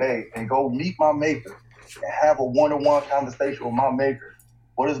die today and go meet my maker and have a one-on-one conversation with my maker,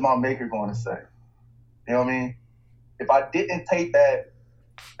 what is my maker going to say? You know what I mean? If I didn't take that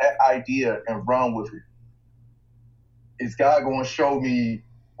idea and run with it, is God going to show me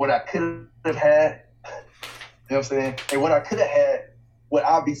what I could have had? You know what I'm saying? And what I could have had, would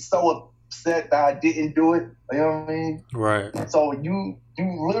I be so upset that I didn't do it? You know what I mean? Right. So you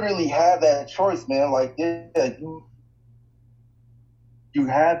literally have that choice, man. Like, you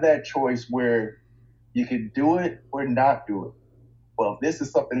have that choice where you can do it or not do it. Well, if this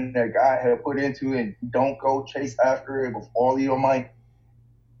is something that God had put into it and you don't go chase after it with all your might,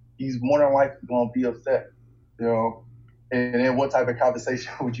 he's more than likely going to be upset, And then what type of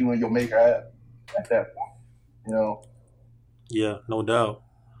conversation would you and your maker have at that point, Yeah, no doubt.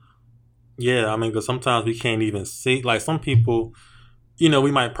 Yeah, I mean, because sometimes we can't even see. Like some people,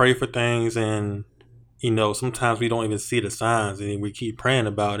 we might pray for things, and sometimes we don't even see the signs, and we keep praying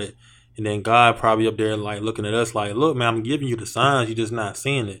about it, and then God probably up there like looking at us like, "Look, man, I'm giving you the signs, you're just not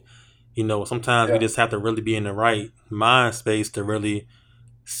seeing it." Sometimes we just have to really be in the right mind space to really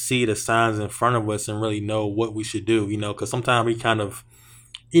see the signs in front of us and really know what we should do, because sometimes we kind of,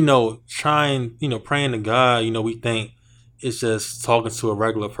 trying, praying to God, we think it's just talking to a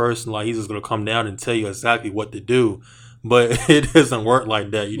regular person, like he's just going to come down and tell you exactly what to do. But it doesn't work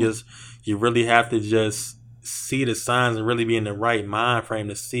like that. You really have to just see the signs and really be in the right mind frame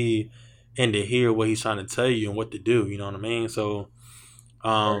to see and to hear what he's trying to tell you and what to do. You know what I mean? So,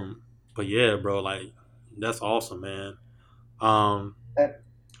 but yeah, bro, like that's awesome, man. And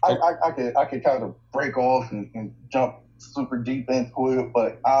I could kind of break off and jump super deep into it,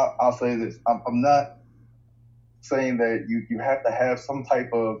 but I'll say this: I'm not saying that you have to have some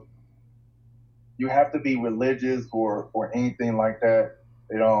type of, you have to be religious or anything like that.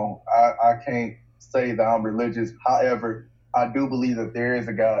 I can't say that I'm religious. However, I do believe that there is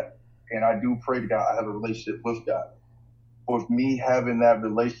a God, and I do pray to God. I have a relationship with God. With me having that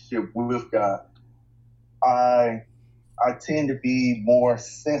relationship with God, I tend to be more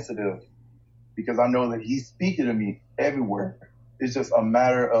sensitive because I know that he's speaking to me everywhere. It's just a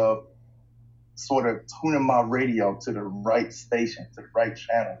matter of sort of tuning my radio to the right station, to the right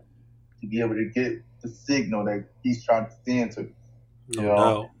channel, to be able to get the signal that he's trying to send to me. No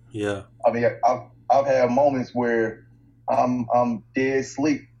doubt. Yeah. I mean, I've had moments where I'm dead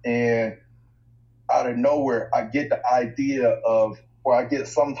asleep and out of nowhere I get the idea of, or I get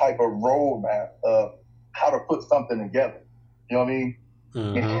some type of roadmap of how to put something together. You know what I mean?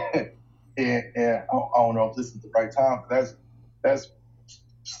 Mm-hmm. and I don't know if this is the right time, but that's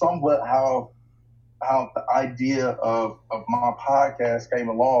somewhat how the idea of my podcast came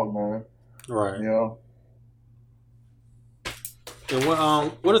along, man. Right. And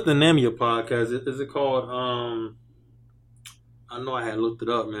what is the name of your podcast? Is it called I know I had looked it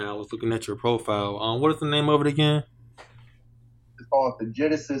up, man. I was looking at your profile. What is the name of it again? It's called the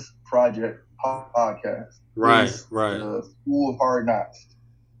Genesis Project Podcast. Right. The School of Hard Knocks.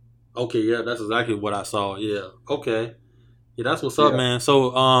 Okay, yeah, that's exactly what I saw. Yeah. Okay. Yeah, that's what's up, man.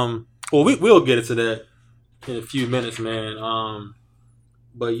 So, well, we'll get into that in a few minutes, man.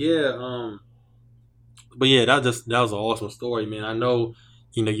 But yeah, that was an awesome story, man. I know,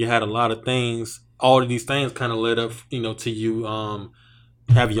 you had a lot of things. All of these things kind of led up, to you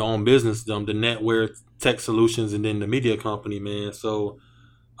have your own business, the NetWare Tech Solutions, and then the media company, man. So,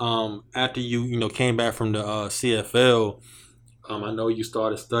 after you came back from the CFL, I know you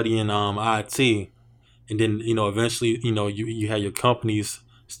started studying IT, and then eventually you had your companies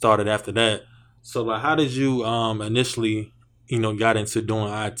started after that. So like, how did you initially got into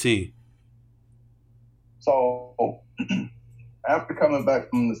doing IT? So after coming back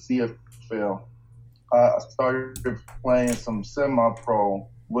from the CFL, I started playing some semi-pro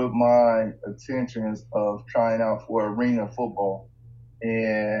with my intentions of trying out for arena football.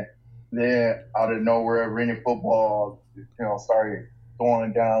 And then out of nowhere, arena football, started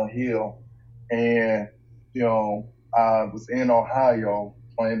going downhill. And, I was in Ohio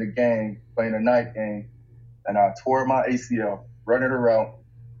playing the game, playing a night game, and I tore my ACL running around.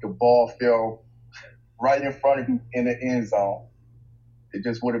 The ball fell right in front of me in the end zone. It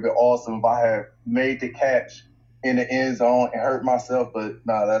just would have been awesome if I had made the catch in the end zone and hurt myself, but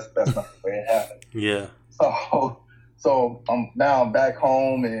no, that's not the way it happened. Yeah. So I'm back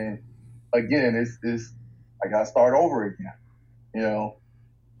home, and again, it's I got to start over again, you know.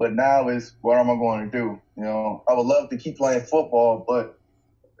 But now it's what am I going to do? I would love to keep playing football, but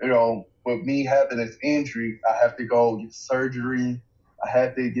with me having this injury, I have to go get surgery. I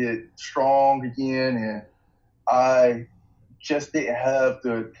had to get strong again, and I just didn't have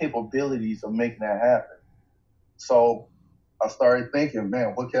the capabilities of making that happen. So I started thinking,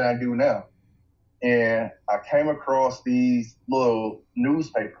 man, what can I do now? And I came across these little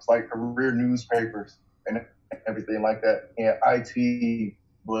newspapers, like career newspapers and everything like that. And IT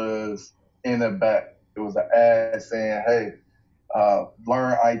was in the back. It was an ad saying, hey,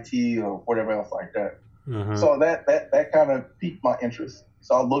 learn IT or whatever else like that. Mm-hmm. So that kind of piqued my interest.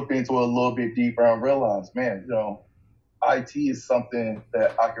 So I looked into it a little bit deeper and realized, man, IT is something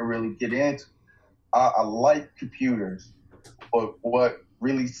that I can really get into. I like computers, but what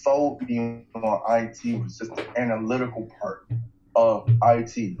really sold me on IT was just the analytical part of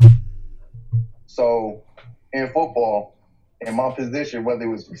IT. So in football, in my position, whether it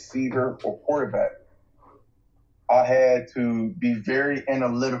was receiver or quarterback, I had to be very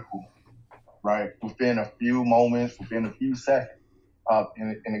analytical, right? Within a few moments, within a few seconds.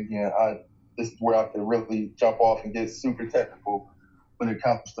 And again, this is where I could really jump off and get super technical when it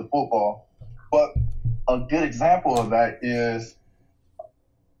comes to football. But a good example of that is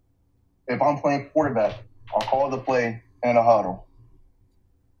if I'm playing quarterback, I'll call the play in a huddle.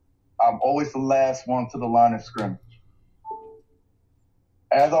 I'm always the last one to the line of scrimmage.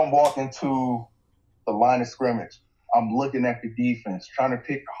 As I'm walking to the line of scrimmage, I'm looking at the defense, trying to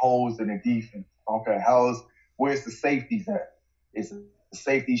pick holes in the defense. Okay, where's the safeties at? Is the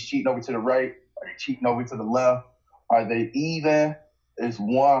safeties cheating over to the right? Are they cheating over to the left? Are they even? Is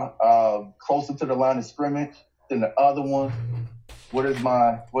one closer to the line of scrimmage than the other one? What's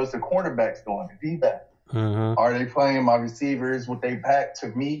the cornerbacks doing? The D-back. Mm-hmm. Are they playing my receivers with their back to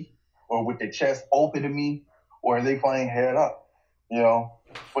me or with their chest open to me? Or are they playing head up?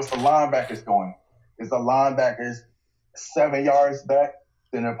 What's the linebackers doing? Is the linebackers 7 yards back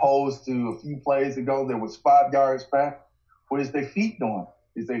than opposed to a few plays ago that was 5 yards back? What is their feet doing?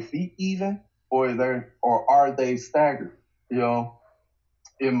 Is their feet even? Or are they staggered?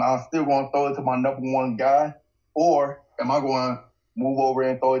 Am I still going to throw it to my number one guy? Or am I going to move over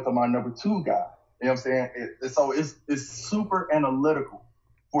and throw it to my number two guy? You know what I'm saying? So it's super analytical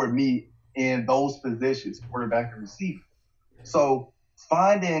for me in those positions, quarterback and receiver. So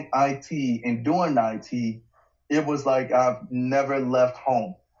finding IT and doing IT, it was like I've never left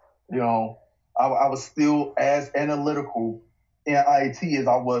home. I was still as analytical in IT as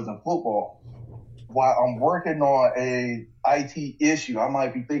I was in football. While I'm working on a IT issue, I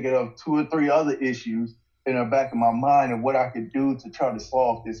might be thinking of 2 or 3 other issues in the back of my mind and what I could do to try to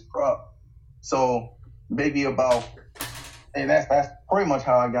solve this problem. So maybe and that's pretty much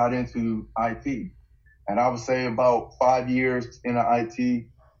how I got into IT. And I would say about 5 years in IT,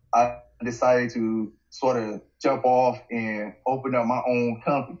 I decided to sort of jump off and open up my own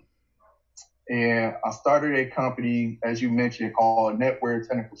company. And I started a company, as you mentioned, called Network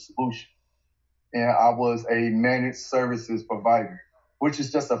Technical Solutions. And I was a managed services provider, which is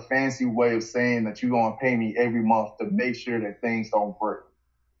just a fancy way of saying that you're going to pay me every month to make sure that things don't break,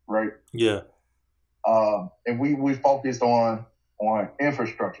 right? Yeah. And we focused on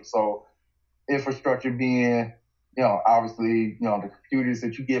infrastructure. So infrastructure being, obviously, the computers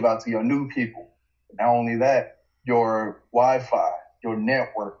that you give out to your new people. Not only that, your Wi-Fi, your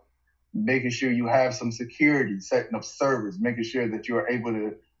network, making sure you have some security, setting up servers, making sure that you're able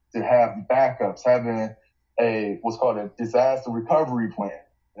to have backups, having what's called a disaster recovery plan.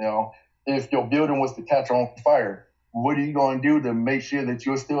 If your building was to catch on fire, what are you going to do to make sure that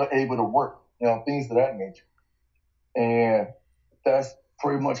you're still able to work? Things of that nature. And that's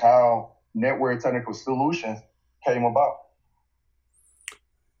pretty much how Network Technical Solutions came about.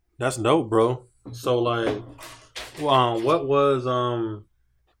 That's dope, bro. So like, what was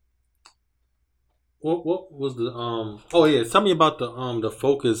what was the Oh yeah, tell me about the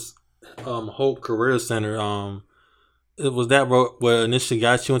Focus Hope Career Center. Was that what initially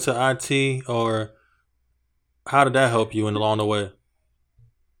got you into IT, or how did that help you along the way?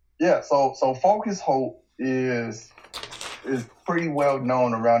 Yeah, so Focus Hope is pretty well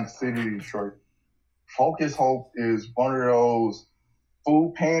known around the city of Detroit. Focus Hope is one of those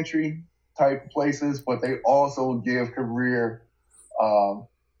food pantry type places, but they also give career um,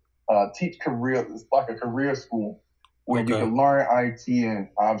 teach career. It's like a career school where you Okay. can learn IT, and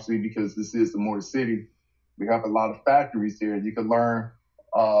obviously because this is the Motor City, we have a lot of factories here. You can learn.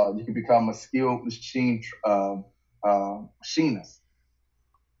 You can become a skilled machinist,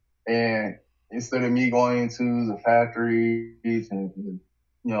 and instead of me going into the factories and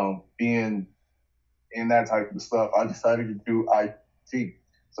being in that type of stuff, I decided to do IT.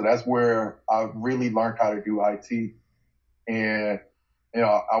 So that's where I really learned how to do IT. And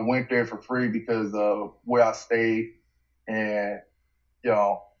I went there for free because of where I stayed, and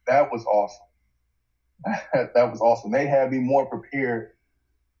that was awesome. That was awesome. They had me more prepared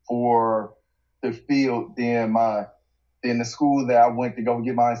for the field than the school that I went to go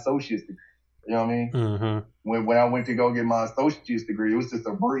get my associate's degree. You know what I mean? Mm-hmm. When I went to go get my associate's degree, it was just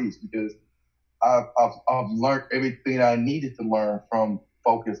a breeze because I've learned everything I needed to learn from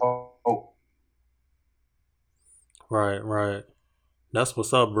Focus Hope. Right, right. That's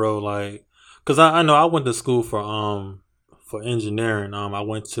what's up, bro. Like, cause I know I went to school for engineering. I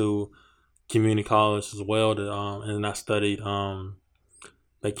went to community college as well, and I studied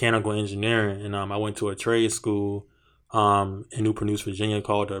mechanical engineering, and I went to a trade school in Newport News, Virginia,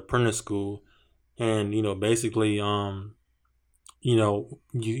 called the Apprentice School, and basically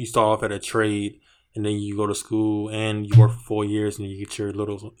you start off at a trade, and then you go to school and you work for 4 years, and you get your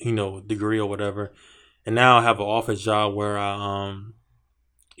little degree or whatever. And now I have an office job where I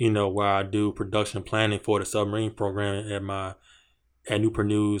do production planning for the submarine program at Newport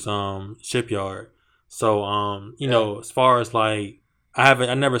News shipyard. So Yeah, as far as like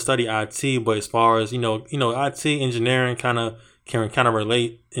I never studied IT, but as far as IT engineering can kind of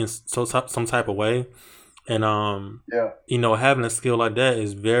relate in some type of way. And yeah, having a skill like that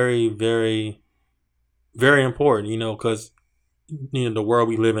is very, very, very important, because the world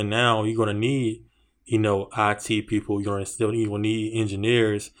we live in now, you're gonna need, IT people. You're gonna need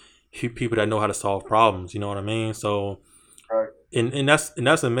engineers, people that know how to solve problems. You know what I mean? So, right. and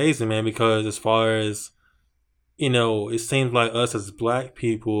that's amazing, man. Because as far as it seems like us as black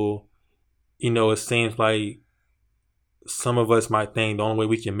people, it seems like some of us might think the only way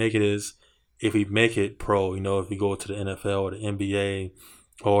we can make it is if we make it pro. If we go to the NFL or the NBA,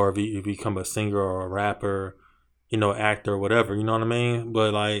 or if we become a singer or a rapper, actor or whatever. You know what I mean?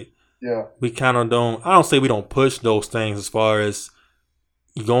 But like Yeah, we kind of don't. I don't say we don't push those things as far as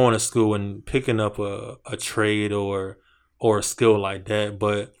going to school and picking up a trade or a skill like that.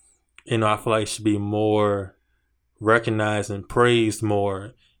 But I feel like it should be more recognized and praised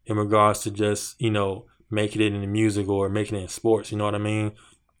more in regards to just making it in the music or making it in sports. You know what I mean?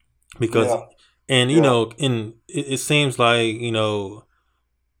 Because yeah, and yeah, and it seems like you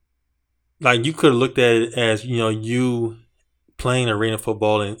could have looked at it as you playing arena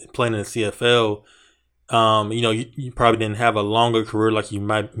football and playing in the CFL. You probably didn't have a longer career like you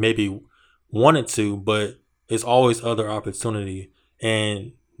might maybe wanted to, but it's always other opportunity.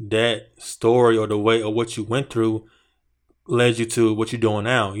 And that story or the way or what you went through led you to what you're doing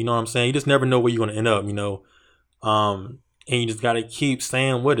now. You know what I'm saying? You just never know where you're going to end up, and you just got to keep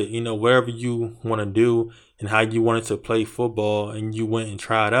staying with it, wherever you want to do and how you wanted to play football and you went and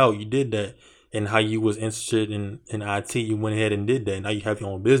tried out, you did that. And how you was interested in IT, you went ahead and did that. Now you have your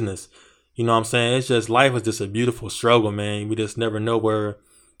own business. You know what I'm saying? It's just life is just a beautiful struggle, man. We just never know where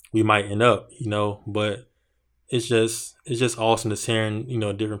we might end up, but it's just awesome to hearing,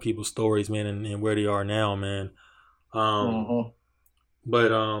 different people's stories, man, and where they are now, man. Um, hmm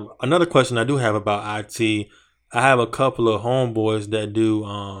but another question I do have about IT, I have a couple of homeboys that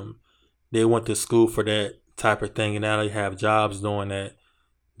do they went to school for that type of thing, and now they have jobs doing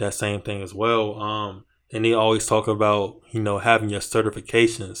that same thing as well. And they always talk about having your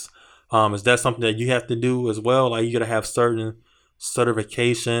certifications. Is that something that you have to do as well? Like you got to have certain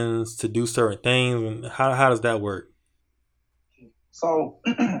certifications to do certain things, and how does that work? So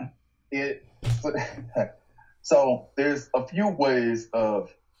it so there's a few ways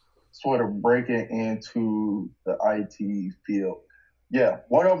of sort of breaking into the IT field. Yeah,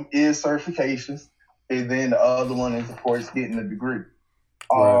 one of them is certifications, and then the other one is, of course, getting a degree.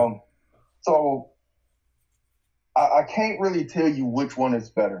 Right. Um, so I can't really tell you which one is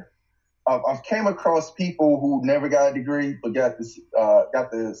better. I've came across people who never got a degree but got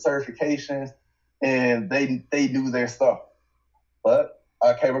the certifications, and they knew their stuff. But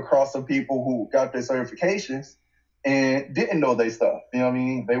I came across some people who got their certifications and didn't know their stuff. You know what I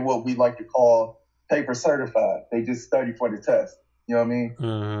mean? They what we like to call paper certified. They just study for the test. You know what I mean?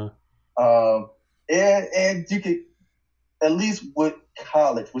 Mm-hmm. And you could, at least with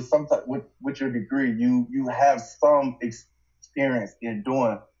college, with some type, with your degree, you have some experience in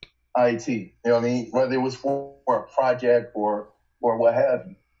doing IT. You know what I mean? Whether it was for a project or what have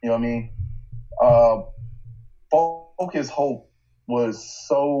you. You know what I mean? Um, Focus Hope was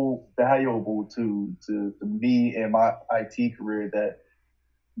so valuable to me and my IT career that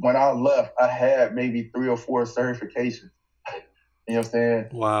when I left, I had maybe 3 or 4 certifications. You know what I'm saying?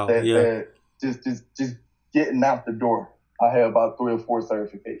 Wow. That just getting out the door. I had about 3 or 4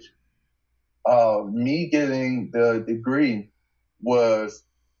 certifications. Me getting the degree was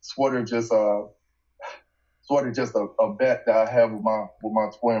sort of just a bet that I have with my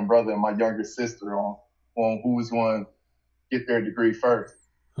twin brother and my younger sister on who was going to get their degree first.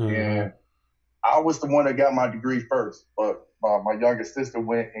 Mm-hmm. And I was the one that got my degree first, but my younger sister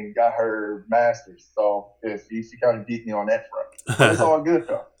went and got her master's. So yeah, she kind of beat me on that front. But it's all good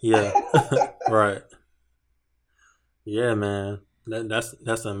though. Yeah. Right. Yeah, man.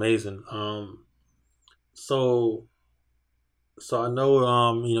 That's amazing. So I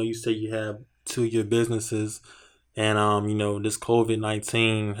know you say you have 2 year businesses, and this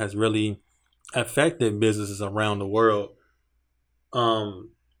COVID-19 has really affected businesses around the world.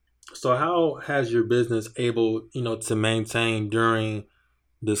 So how has your business able, to maintain during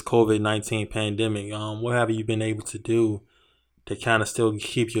this COVID-19 pandemic? What have you been able to do to kind of still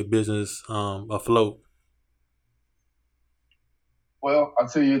keep your business afloat? Well, I'll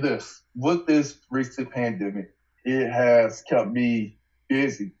tell you this. With this recent pandemic, it has kept me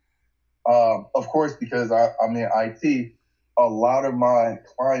busy. Of course, because I'm in IT, a lot of my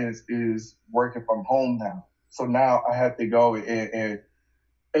clients is working from home now. So now I have to go and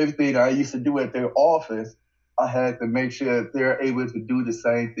everything I used to do at their office, I had to make sure that they're able to do the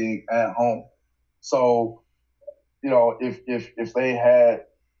same thing at home. So, if they had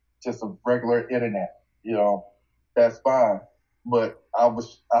just a regular internet, that's fine. But I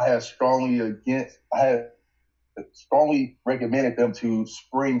had strongly recommended them to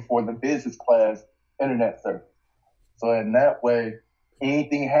spring for the business class internet service. So in that way,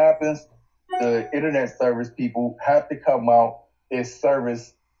 anything happens, the internet service people have to come out and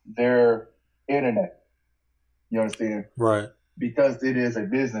service their internet. You understand? Right. Because it is a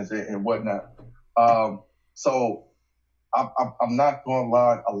business and whatnot. So I'm not going to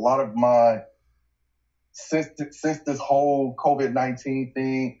lie. A lot of my since this whole COVID-19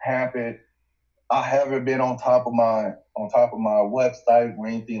 thing happened, I haven't been on top of my website or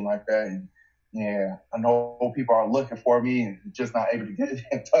anything like that. And yeah, I know people are looking for me and just not able to get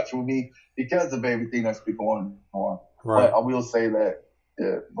in touch with me because of everything that's been going on. Right. But I will say that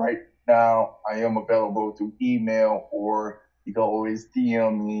right now I am available through email, or you can always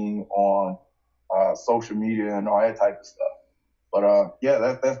DM me on social media and all that type of stuff. But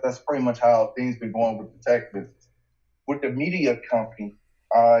yeah, that's pretty much how things been going with the tech business. With the media company,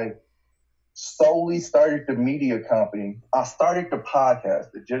 I solely started the media company. I started the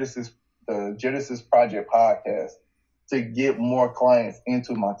podcast, the Genesis Project podcast, to get more clients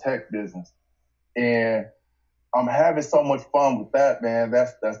into my tech business. And I'm having so much fun with that, man.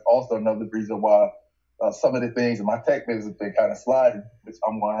 That's also another reason why some of the things in my tech business have been kind of sliding, which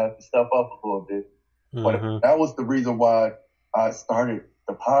I'm going to have to step up a little bit. Mm-hmm. But that was the reason why I started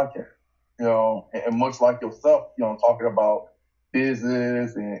the podcast. And much like yourself, talking about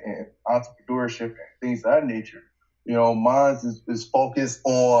business and entrepreneurship and things of that nature. Mine is focused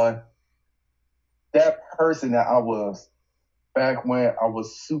on that person that I was back when I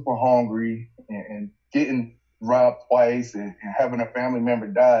was super hungry and getting robbed twice and having a family member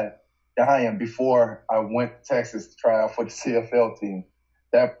dying before I went to Texas to try out for the CFL team.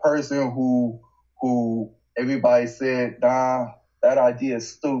 That person who everybody said, nah, that idea is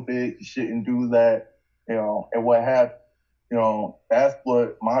stupid, you shouldn't do that, and what have you. That's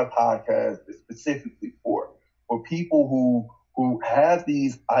what my podcast is specifically for people who have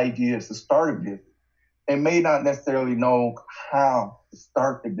these ideas to start a business and may not necessarily know how to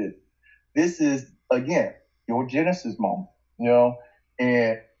start the business. This is, again, your Genesis moment,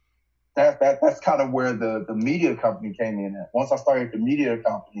 and that's kind of where the media company came in at. Once I started the media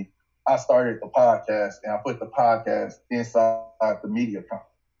company, I started the podcast, and I put the podcast inside the media company.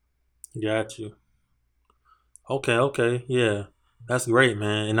 Got you. Okay, yeah, that's great,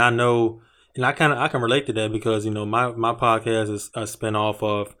 man. And I know And I can relate to that because my podcast is a spin off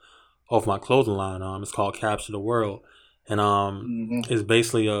my clothing line. It's called Capture the World, and Hmm. it's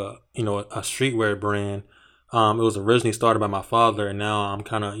basically a streetwear brand. It was originally started by my father, and now I'm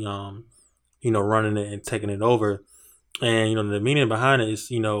kind of running it and taking it over. And the meaning behind it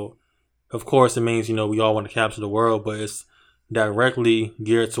is of course it means we all want to capture the world, but it's directly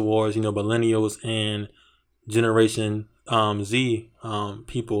geared towards millennials and Generation Z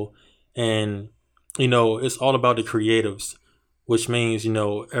people, and it's all about the creatives, which means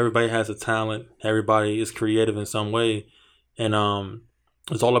everybody has a talent, everybody is creative in some way, and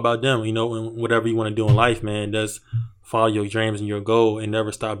it's all about them. And whatever you want to do in life, man, just follow your dreams and your goal, and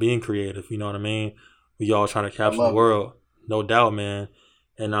never stop being creative. You know what I mean? We all trying to I capture the love it. world, no doubt, man.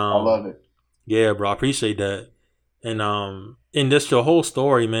 And I love it. yeah, bro, I appreciate that. And this your whole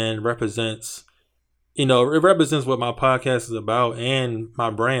story, man, represents it represents what my podcast is about, and my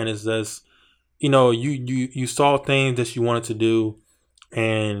brand is just you saw things that you wanted to do,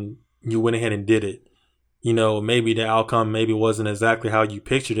 and you went ahead and did it. Maybe the outcome maybe wasn't exactly how you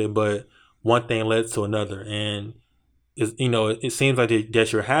pictured it, but one thing led to another, and it seems like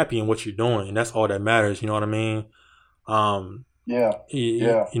that you're happy in what you're doing, and that's all that matters. You know what I mean? um Yeah.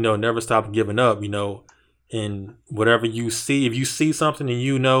 Yeah. Never stop giving up, and whatever you see, if you see something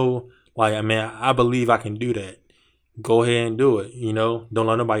and like, I mean, I believe I can do that, go ahead and do it. Don't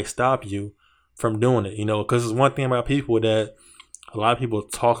let nobody stop you from doing it. Because it's one thing about people that a lot of people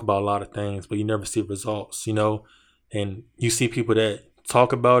talk about a lot of things, but you never see results. And you see people that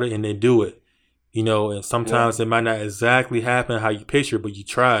talk about it and they do it. And Yeah. sometimes it might not exactly happen how you picture, but you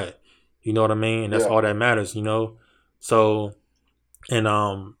try it. You know what I mean? And that's Yeah. all that matters. So, and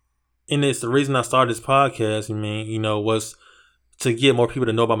and it's the reason I started this podcast. I mean, was to get more people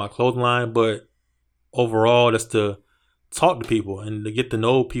to know about my clothing line, but overall, that's to talk to people and to get to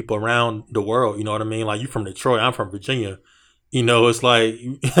know people around the world. You know what I mean? Like, you from Detroit, I'm from Virginia. It's like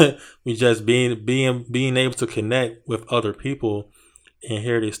we just being able to connect with other people and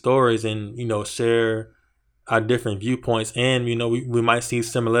hear their stories, and share our different viewpoints, and we might see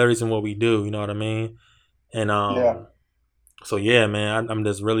similarities in what we do. You know what I mean? And Yeah. so yeah, man, I'm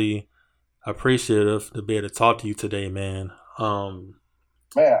just really appreciative to be able to talk to you today, man. Man,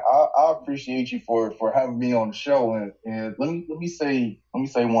 I appreciate you for having me on the show, and let me say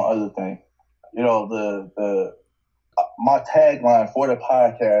one other thing. The my tagline for the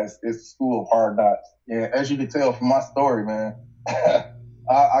podcast is School of Hard Knocks. And as you can tell from my story, man, I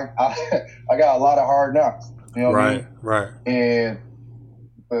got a lot of hard knocks. You know what I Right, mean? right. And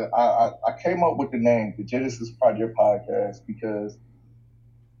I came up with the name, the Genesis Project Podcast, because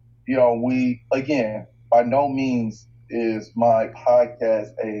we, again, by no means is my podcast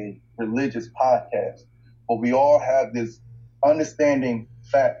a religious podcast, but we all have this understanding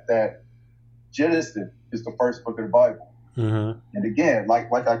fact that Genesis is the first book of the Bible. Mm-hmm. And again,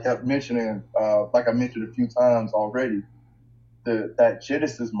 like I kept mentioning, like I mentioned a few times already, that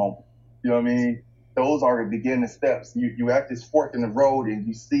Genesis moment. You know what I mean? Those are the beginning steps. You at this fork in the road and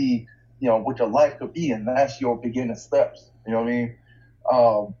you see, what your life could be, and that's your beginning steps. You know what I mean?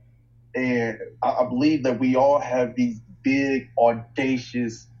 Um, and I believe that we all have these big,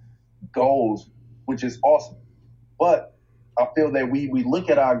 audacious goals, which is awesome. But I feel that we look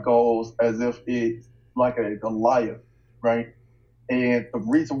at our goals as if it's like a Goliath, right? And the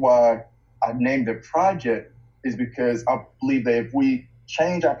reason why I named it project is because I believe that if we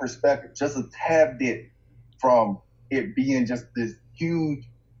change our perspective just a tad bit from it being just this huge,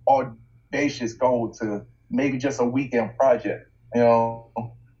 audacious goal to maybe just a weekend project,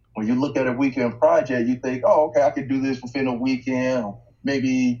 when you look at a weekend project, you think, oh, okay, I could do this within a weekend, or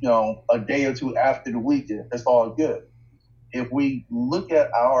maybe, a day or two after the weekend. That's all good. If we look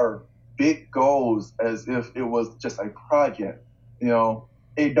at our big goals as if it was just a project,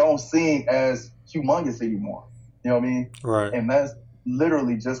 it don't seem as humongous anymore. You know what I mean? Right. And that's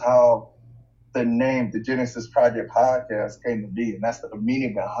literally just how the name, the Genesis Project Podcast, came to be. And that's the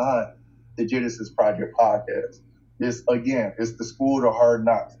meaning behind the Genesis Project Podcast. It's the school to hard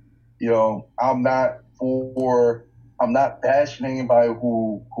knocks. I'm not bashing anybody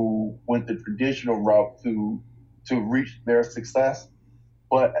who went the traditional route to reach their success.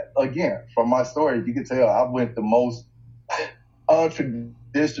 But again, from my story, you can tell I went the most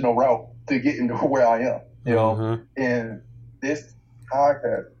untraditional route to get into where I am. Mm-hmm. And this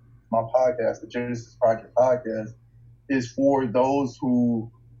podcast, my podcast, the Genesis Project Podcast, is for those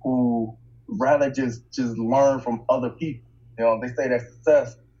who rather just learn from other people. They say that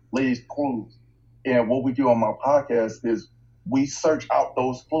success leaves clues. And what we do on my podcast is we search out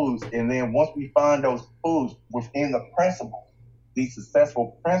those clues, and then once we find those clues within the principles, these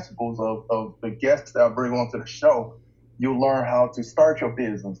successful principles of the guests that I bring onto the show, you learn how to start your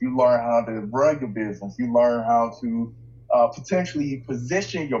business. You learn how to run your business. You learn how to potentially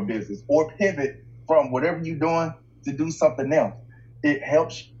position your business or pivot from whatever you're doing to do something else. It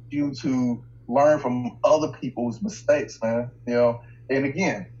helps you to learn from other people's mistakes, man. And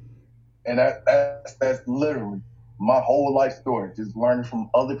again, and that's literally my whole life story. Just learning from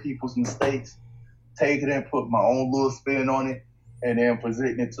other people's mistakes, taking it and put my own little spin on it, and then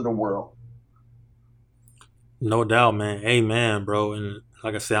presenting it to the world. No doubt, man. Amen, bro. And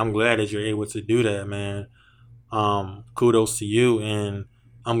like I said, I'm glad that you're able to do that, man. Kudos to you, and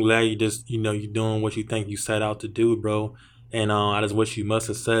I'm glad you just, you're doing what you think you set out to do, bro. And I just wish you much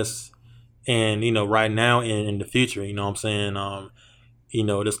success. And right now and in the future, what I'm saying.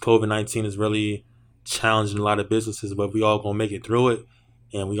 This COVID-19 is really challenging a lot of businesses, but we all gonna make it through it,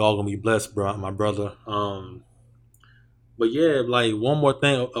 and we all gonna be blessed, bro, my brother. But yeah, like one more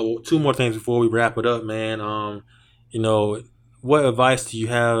thing, two more things before we wrap it up, man. You know, what advice do you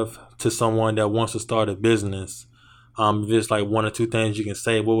have to someone that wants to start a business? If there's like one or two things you can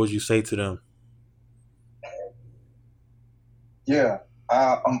say, what would you say to them? Yeah,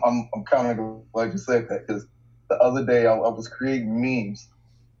 I'm kind of glad you said that because the other day I was creating memes.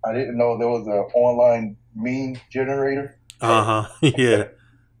 I didn't know there was an online meme generator. Uh huh. Yeah.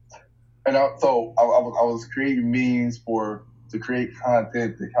 And I was creating memes to create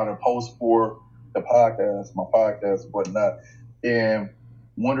content to kind of post for my podcast, whatnot. And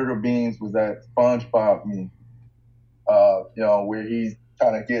one of the memes was that SpongeBob meme, where he's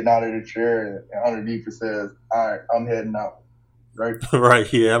kind of getting out of the chair and underneath it says, "All right, I'm heading out." Right?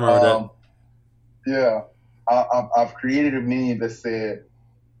 Right. Yeah, I remember that. Yeah, I've created a meme that said,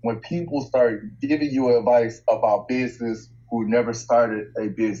 when people start giving you advice about business who never started a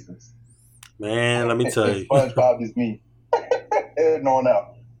business. Man, let me tell you. SpongeBob is me. Heading on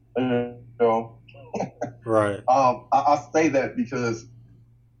out. Right. I say that because,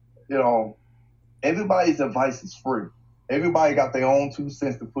 everybody's advice is free. Everybody got their own 2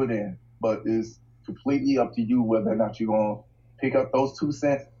 cents to put in, but it's completely up to you whether or not you're going to pick up those 2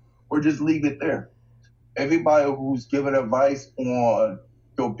 cents or just leave it there. Everybody who's giving advice on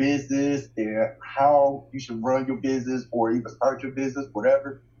your business and how you should run your business or even start your business,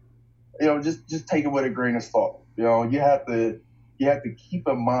 whatever, just take it with a grain of salt. You have to keep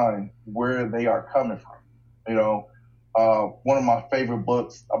in mind where they are coming from. One of my favorite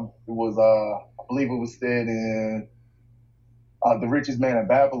books was I believe it was said in The Richest Man in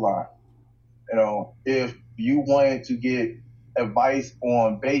Babylon. If you wanted to get advice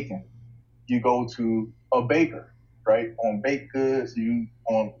on baking, you go to a baker, right? On baked goods,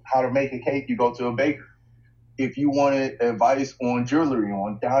 on how to make a cake, you go to a baker. If you wanted advice on jewelry,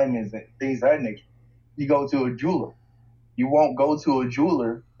 on diamonds and things of that nature, you go to a jeweler. You won't go to a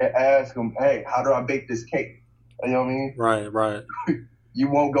jeweler and ask him, "Hey, how do I bake this cake?" You know what I mean? Right. You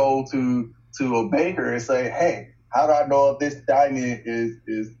won't go to a baker and say, "Hey, how do I know if this diamond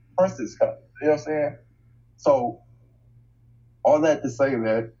is princess cut?" You know what I'm saying? So all that to say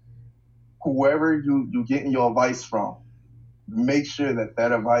that whoever you getting your advice from, make sure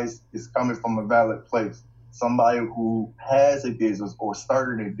that advice is coming from a valid place. Somebody who has a business or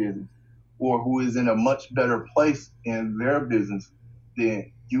started a business or who is in a much better place in their business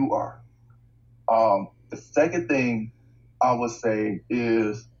than you are. The second thing I would say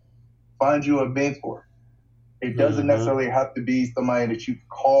is find you a mentor. It doesn't necessarily have to be somebody that you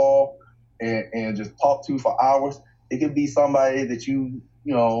call and just talk to for hours. It could be somebody that you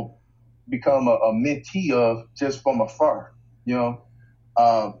become a mentee of just from afar.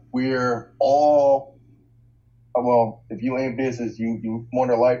 We're all, well, if you ain't business, you more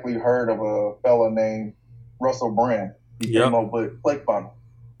than likely heard of a fella named Russell Brand. He came up with ClickFunnels.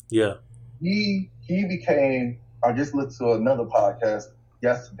 Yeah. He became, I just listened to another podcast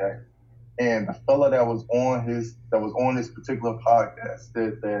yesterday, and the fella that was on this particular podcast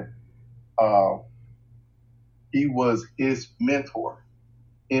said that he was his mentor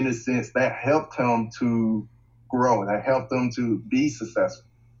in a sense that helped him to grow, that helped him to be successful.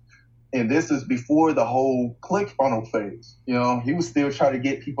 And this is before the whole ClickFunnels phase. He was still trying to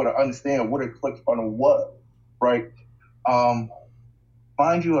get people to understand what a ClickFunnels was, right?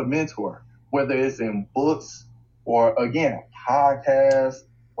 Find you a mentor, whether it's in books or, again, podcasts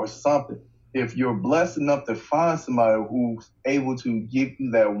or something. If you're blessed enough to find somebody who's able to give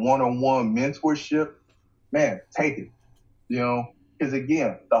you that one-on-one mentorship, man, take it. Because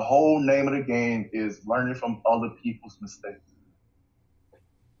again, the whole name of the game is learning from other people's mistakes.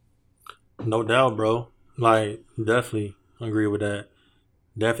 No doubt, bro. Like, definitely agree with that.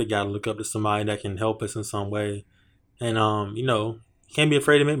 Definitely got to look up to somebody that can help us in some way. And you can't be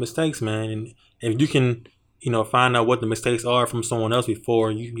afraid to make mistakes, man. And if you can, find out what the mistakes are from someone else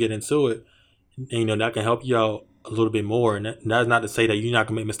before you can get into it, and that can help you out a little bit more. And that's not to say that you're not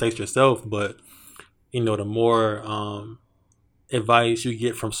gonna make mistakes yourself, but the more advice you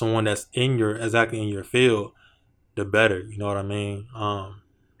get from someone that's exactly in your field, the better. You know what I mean?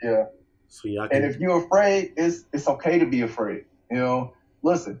 Yeah. So yeah, I And can. if you're afraid, it's okay to be afraid.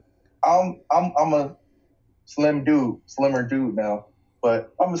 Listen, I'm a slimmer dude now,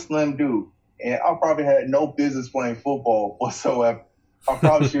 but I'm a slim dude, and I probably had no business playing football whatsoever. I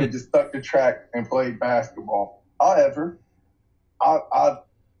probably should have just stuck to track and played basketball. However, I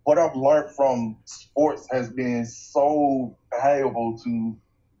what I've learned from sports has been so valuable to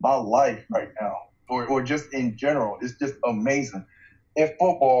my life right now, or just in general. It's just amazing. In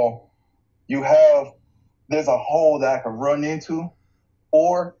football, you have there's a hole that I could run into,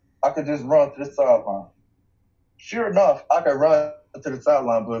 or I could just run to the sideline. Sure enough, I could run to the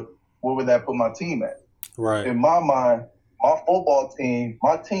sideline, but where would that put my team at? Right. In my mind,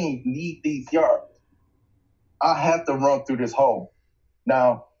 my team need these yards. I have to run through this hole.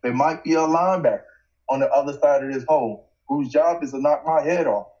 Now, there might be a linebacker on the other side of this hole whose job is to knock my head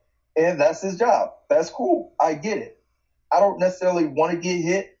off. And that's his job. That's cool. I get it. I don't necessarily want to get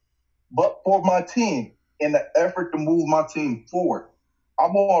hit, but for my team, in the effort to move my team forward,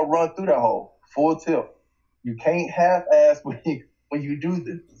 I'm going to run through that hole full tilt. You can't half-ass when you do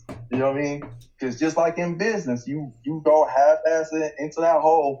this. You know what I mean? Because just like in business, you go half-ass into that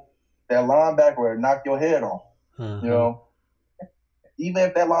hole, that linebacker will knock your head off. Mm-hmm. You know, even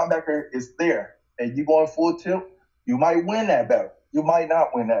if that linebacker is there and you going full tilt, you might win that battle. You might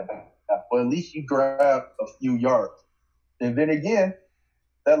not win that battle, but at least you grab a few yards. And then again,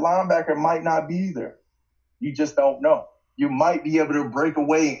 that linebacker might not be there. You just don't know. You might be able to break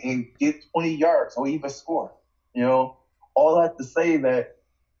away and get 20 yards or even score. All I have to say that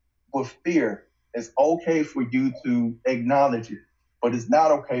with fear, it's okay for you to acknowledge it, but it's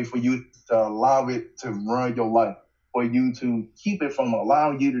not okay for you to allow it to run your life, for you to keep it from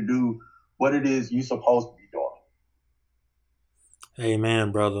allowing you to do what it is you're supposed to be doing.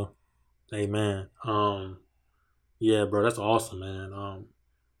 Amen, brother. Amen. Yeah, bro, that's awesome, man.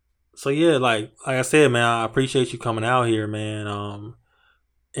 So yeah, like I said, man, I appreciate you coming out here, man.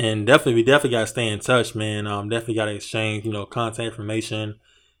 And we definitely gotta stay in touch, man. Definitely gotta exchange, contact information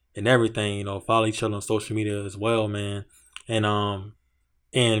and everything. Follow each other on social media as well, man. And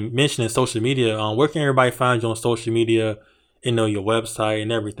mentioning social media, where can everybody find you on social media? Your website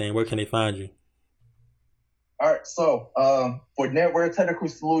and everything. Where can they find you? All right, so for Network Technical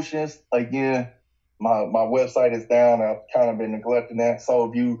Solutions, again, my website is down. I've kind of been neglecting that. So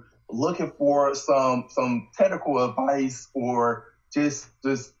if you looking for some technical advice or just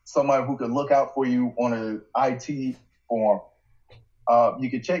somebody who can look out for you on an IT form, you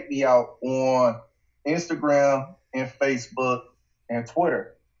can check me out on Instagram and Facebook and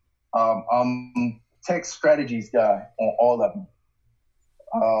Twitter. I'm tech strategies guy on all of them.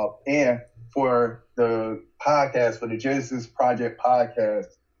 And for the podcast, for the Genesis Project podcast,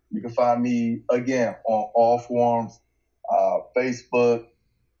 you can find me again on all forms, Facebook,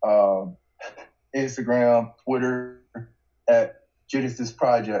 Instagram, Twitter, at Genesis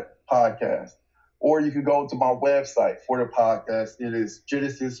Project Podcast. Or you can go to my website for the podcast. It is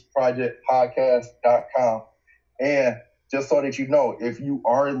genesisprojectpodcast.com. And just so that you know, if you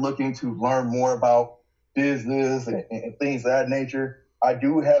are looking to learn more about business and things of that nature, I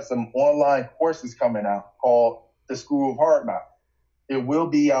do have some online courses coming out called the School of Hard Knocks. It will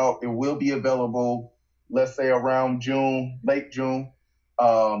be out. It will be available, let's say around June, late June.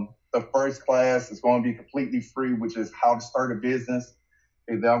 The first class is going to be completely free, which is how to start a business.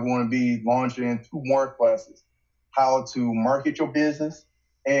 And then I'm going to be launching 2 more classes, how to market your business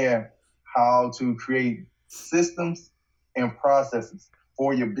and how to create systems and processes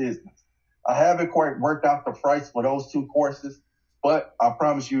for your business. I haven't quite worked out the price for those 2 courses, but I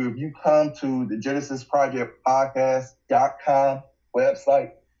promise you, if you come to the Genesis Project Podcast.com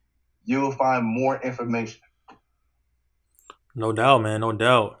website, you'll find more information. No doubt, man. No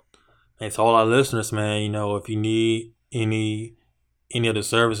doubt. And to all our listeners, man, if you need any of the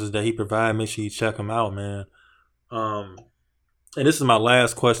services that he provides, make sure you check him out, man. And this is my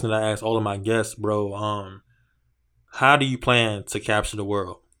last question that I ask all of my guests, bro. How do you plan to capture the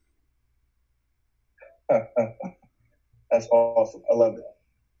world? That's awesome. I love it.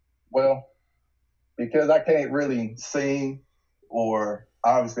 Well, because I can't really sing, or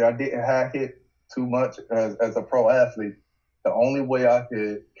obviously I didn't hack it too much as a pro athlete, the only way I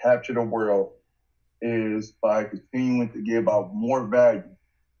could capture the world is by continuing to give out more value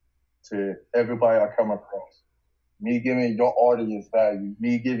to everybody I come across. me giving your audience value,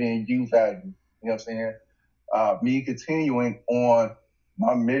 me giving you value. You know what I'm saying? Me continuing on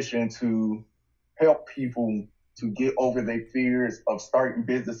my mission to help people to get over their fears of starting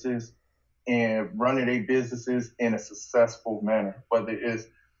businesses and running their businesses in a successful manner, whether it's,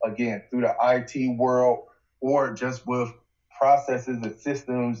 again, through the IT world or just with processes and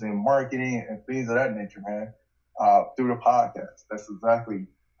systems and marketing and things of that nature, man, through the podcast. That's exactly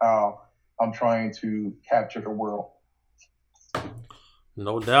how I'm trying to capture the world.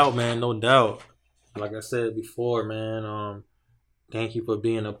 No doubt, man. No doubt. Like I said before, man, thank you for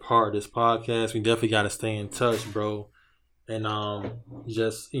being a part of this podcast. We definitely got to stay in touch, bro. And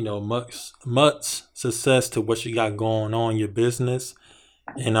just, much success to what you got going on in your business.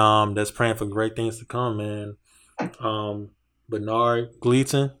 And that's praying for great things to come, man. Bernard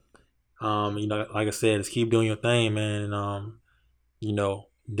Gleason, like I said, just keep doing your thing, man. And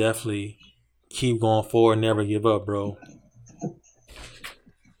definitely keep going forward, never give up, bro.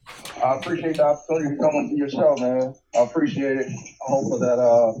 I appreciate the opportunity to come onto your show, man. I appreciate it. I hope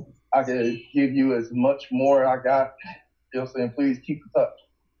that I can give you as much more I got. You know what I'm saying? Please keep in touch.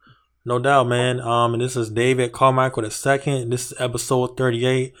 No doubt, man. And this is David Carmichael II. This is episode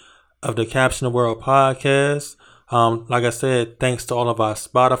 38 of the Caption the World podcast. Like I said, thanks to all of our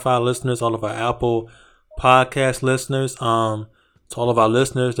Spotify listeners, all of our Apple podcast listeners, to all of our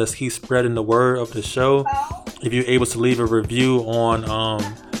listeners. Let's keep spreading the word of the show. If you're able to leave a review on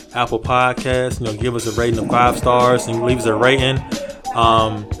Apple Podcasts, give us a rating of 5 stars and leave us a rating.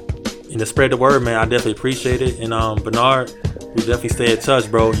 And to spread the word, man, I definitely appreciate it. And Bernard, we definitely stay in touch,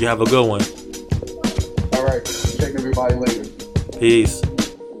 bro. You have a good one. All right. Check everybody later. Peace.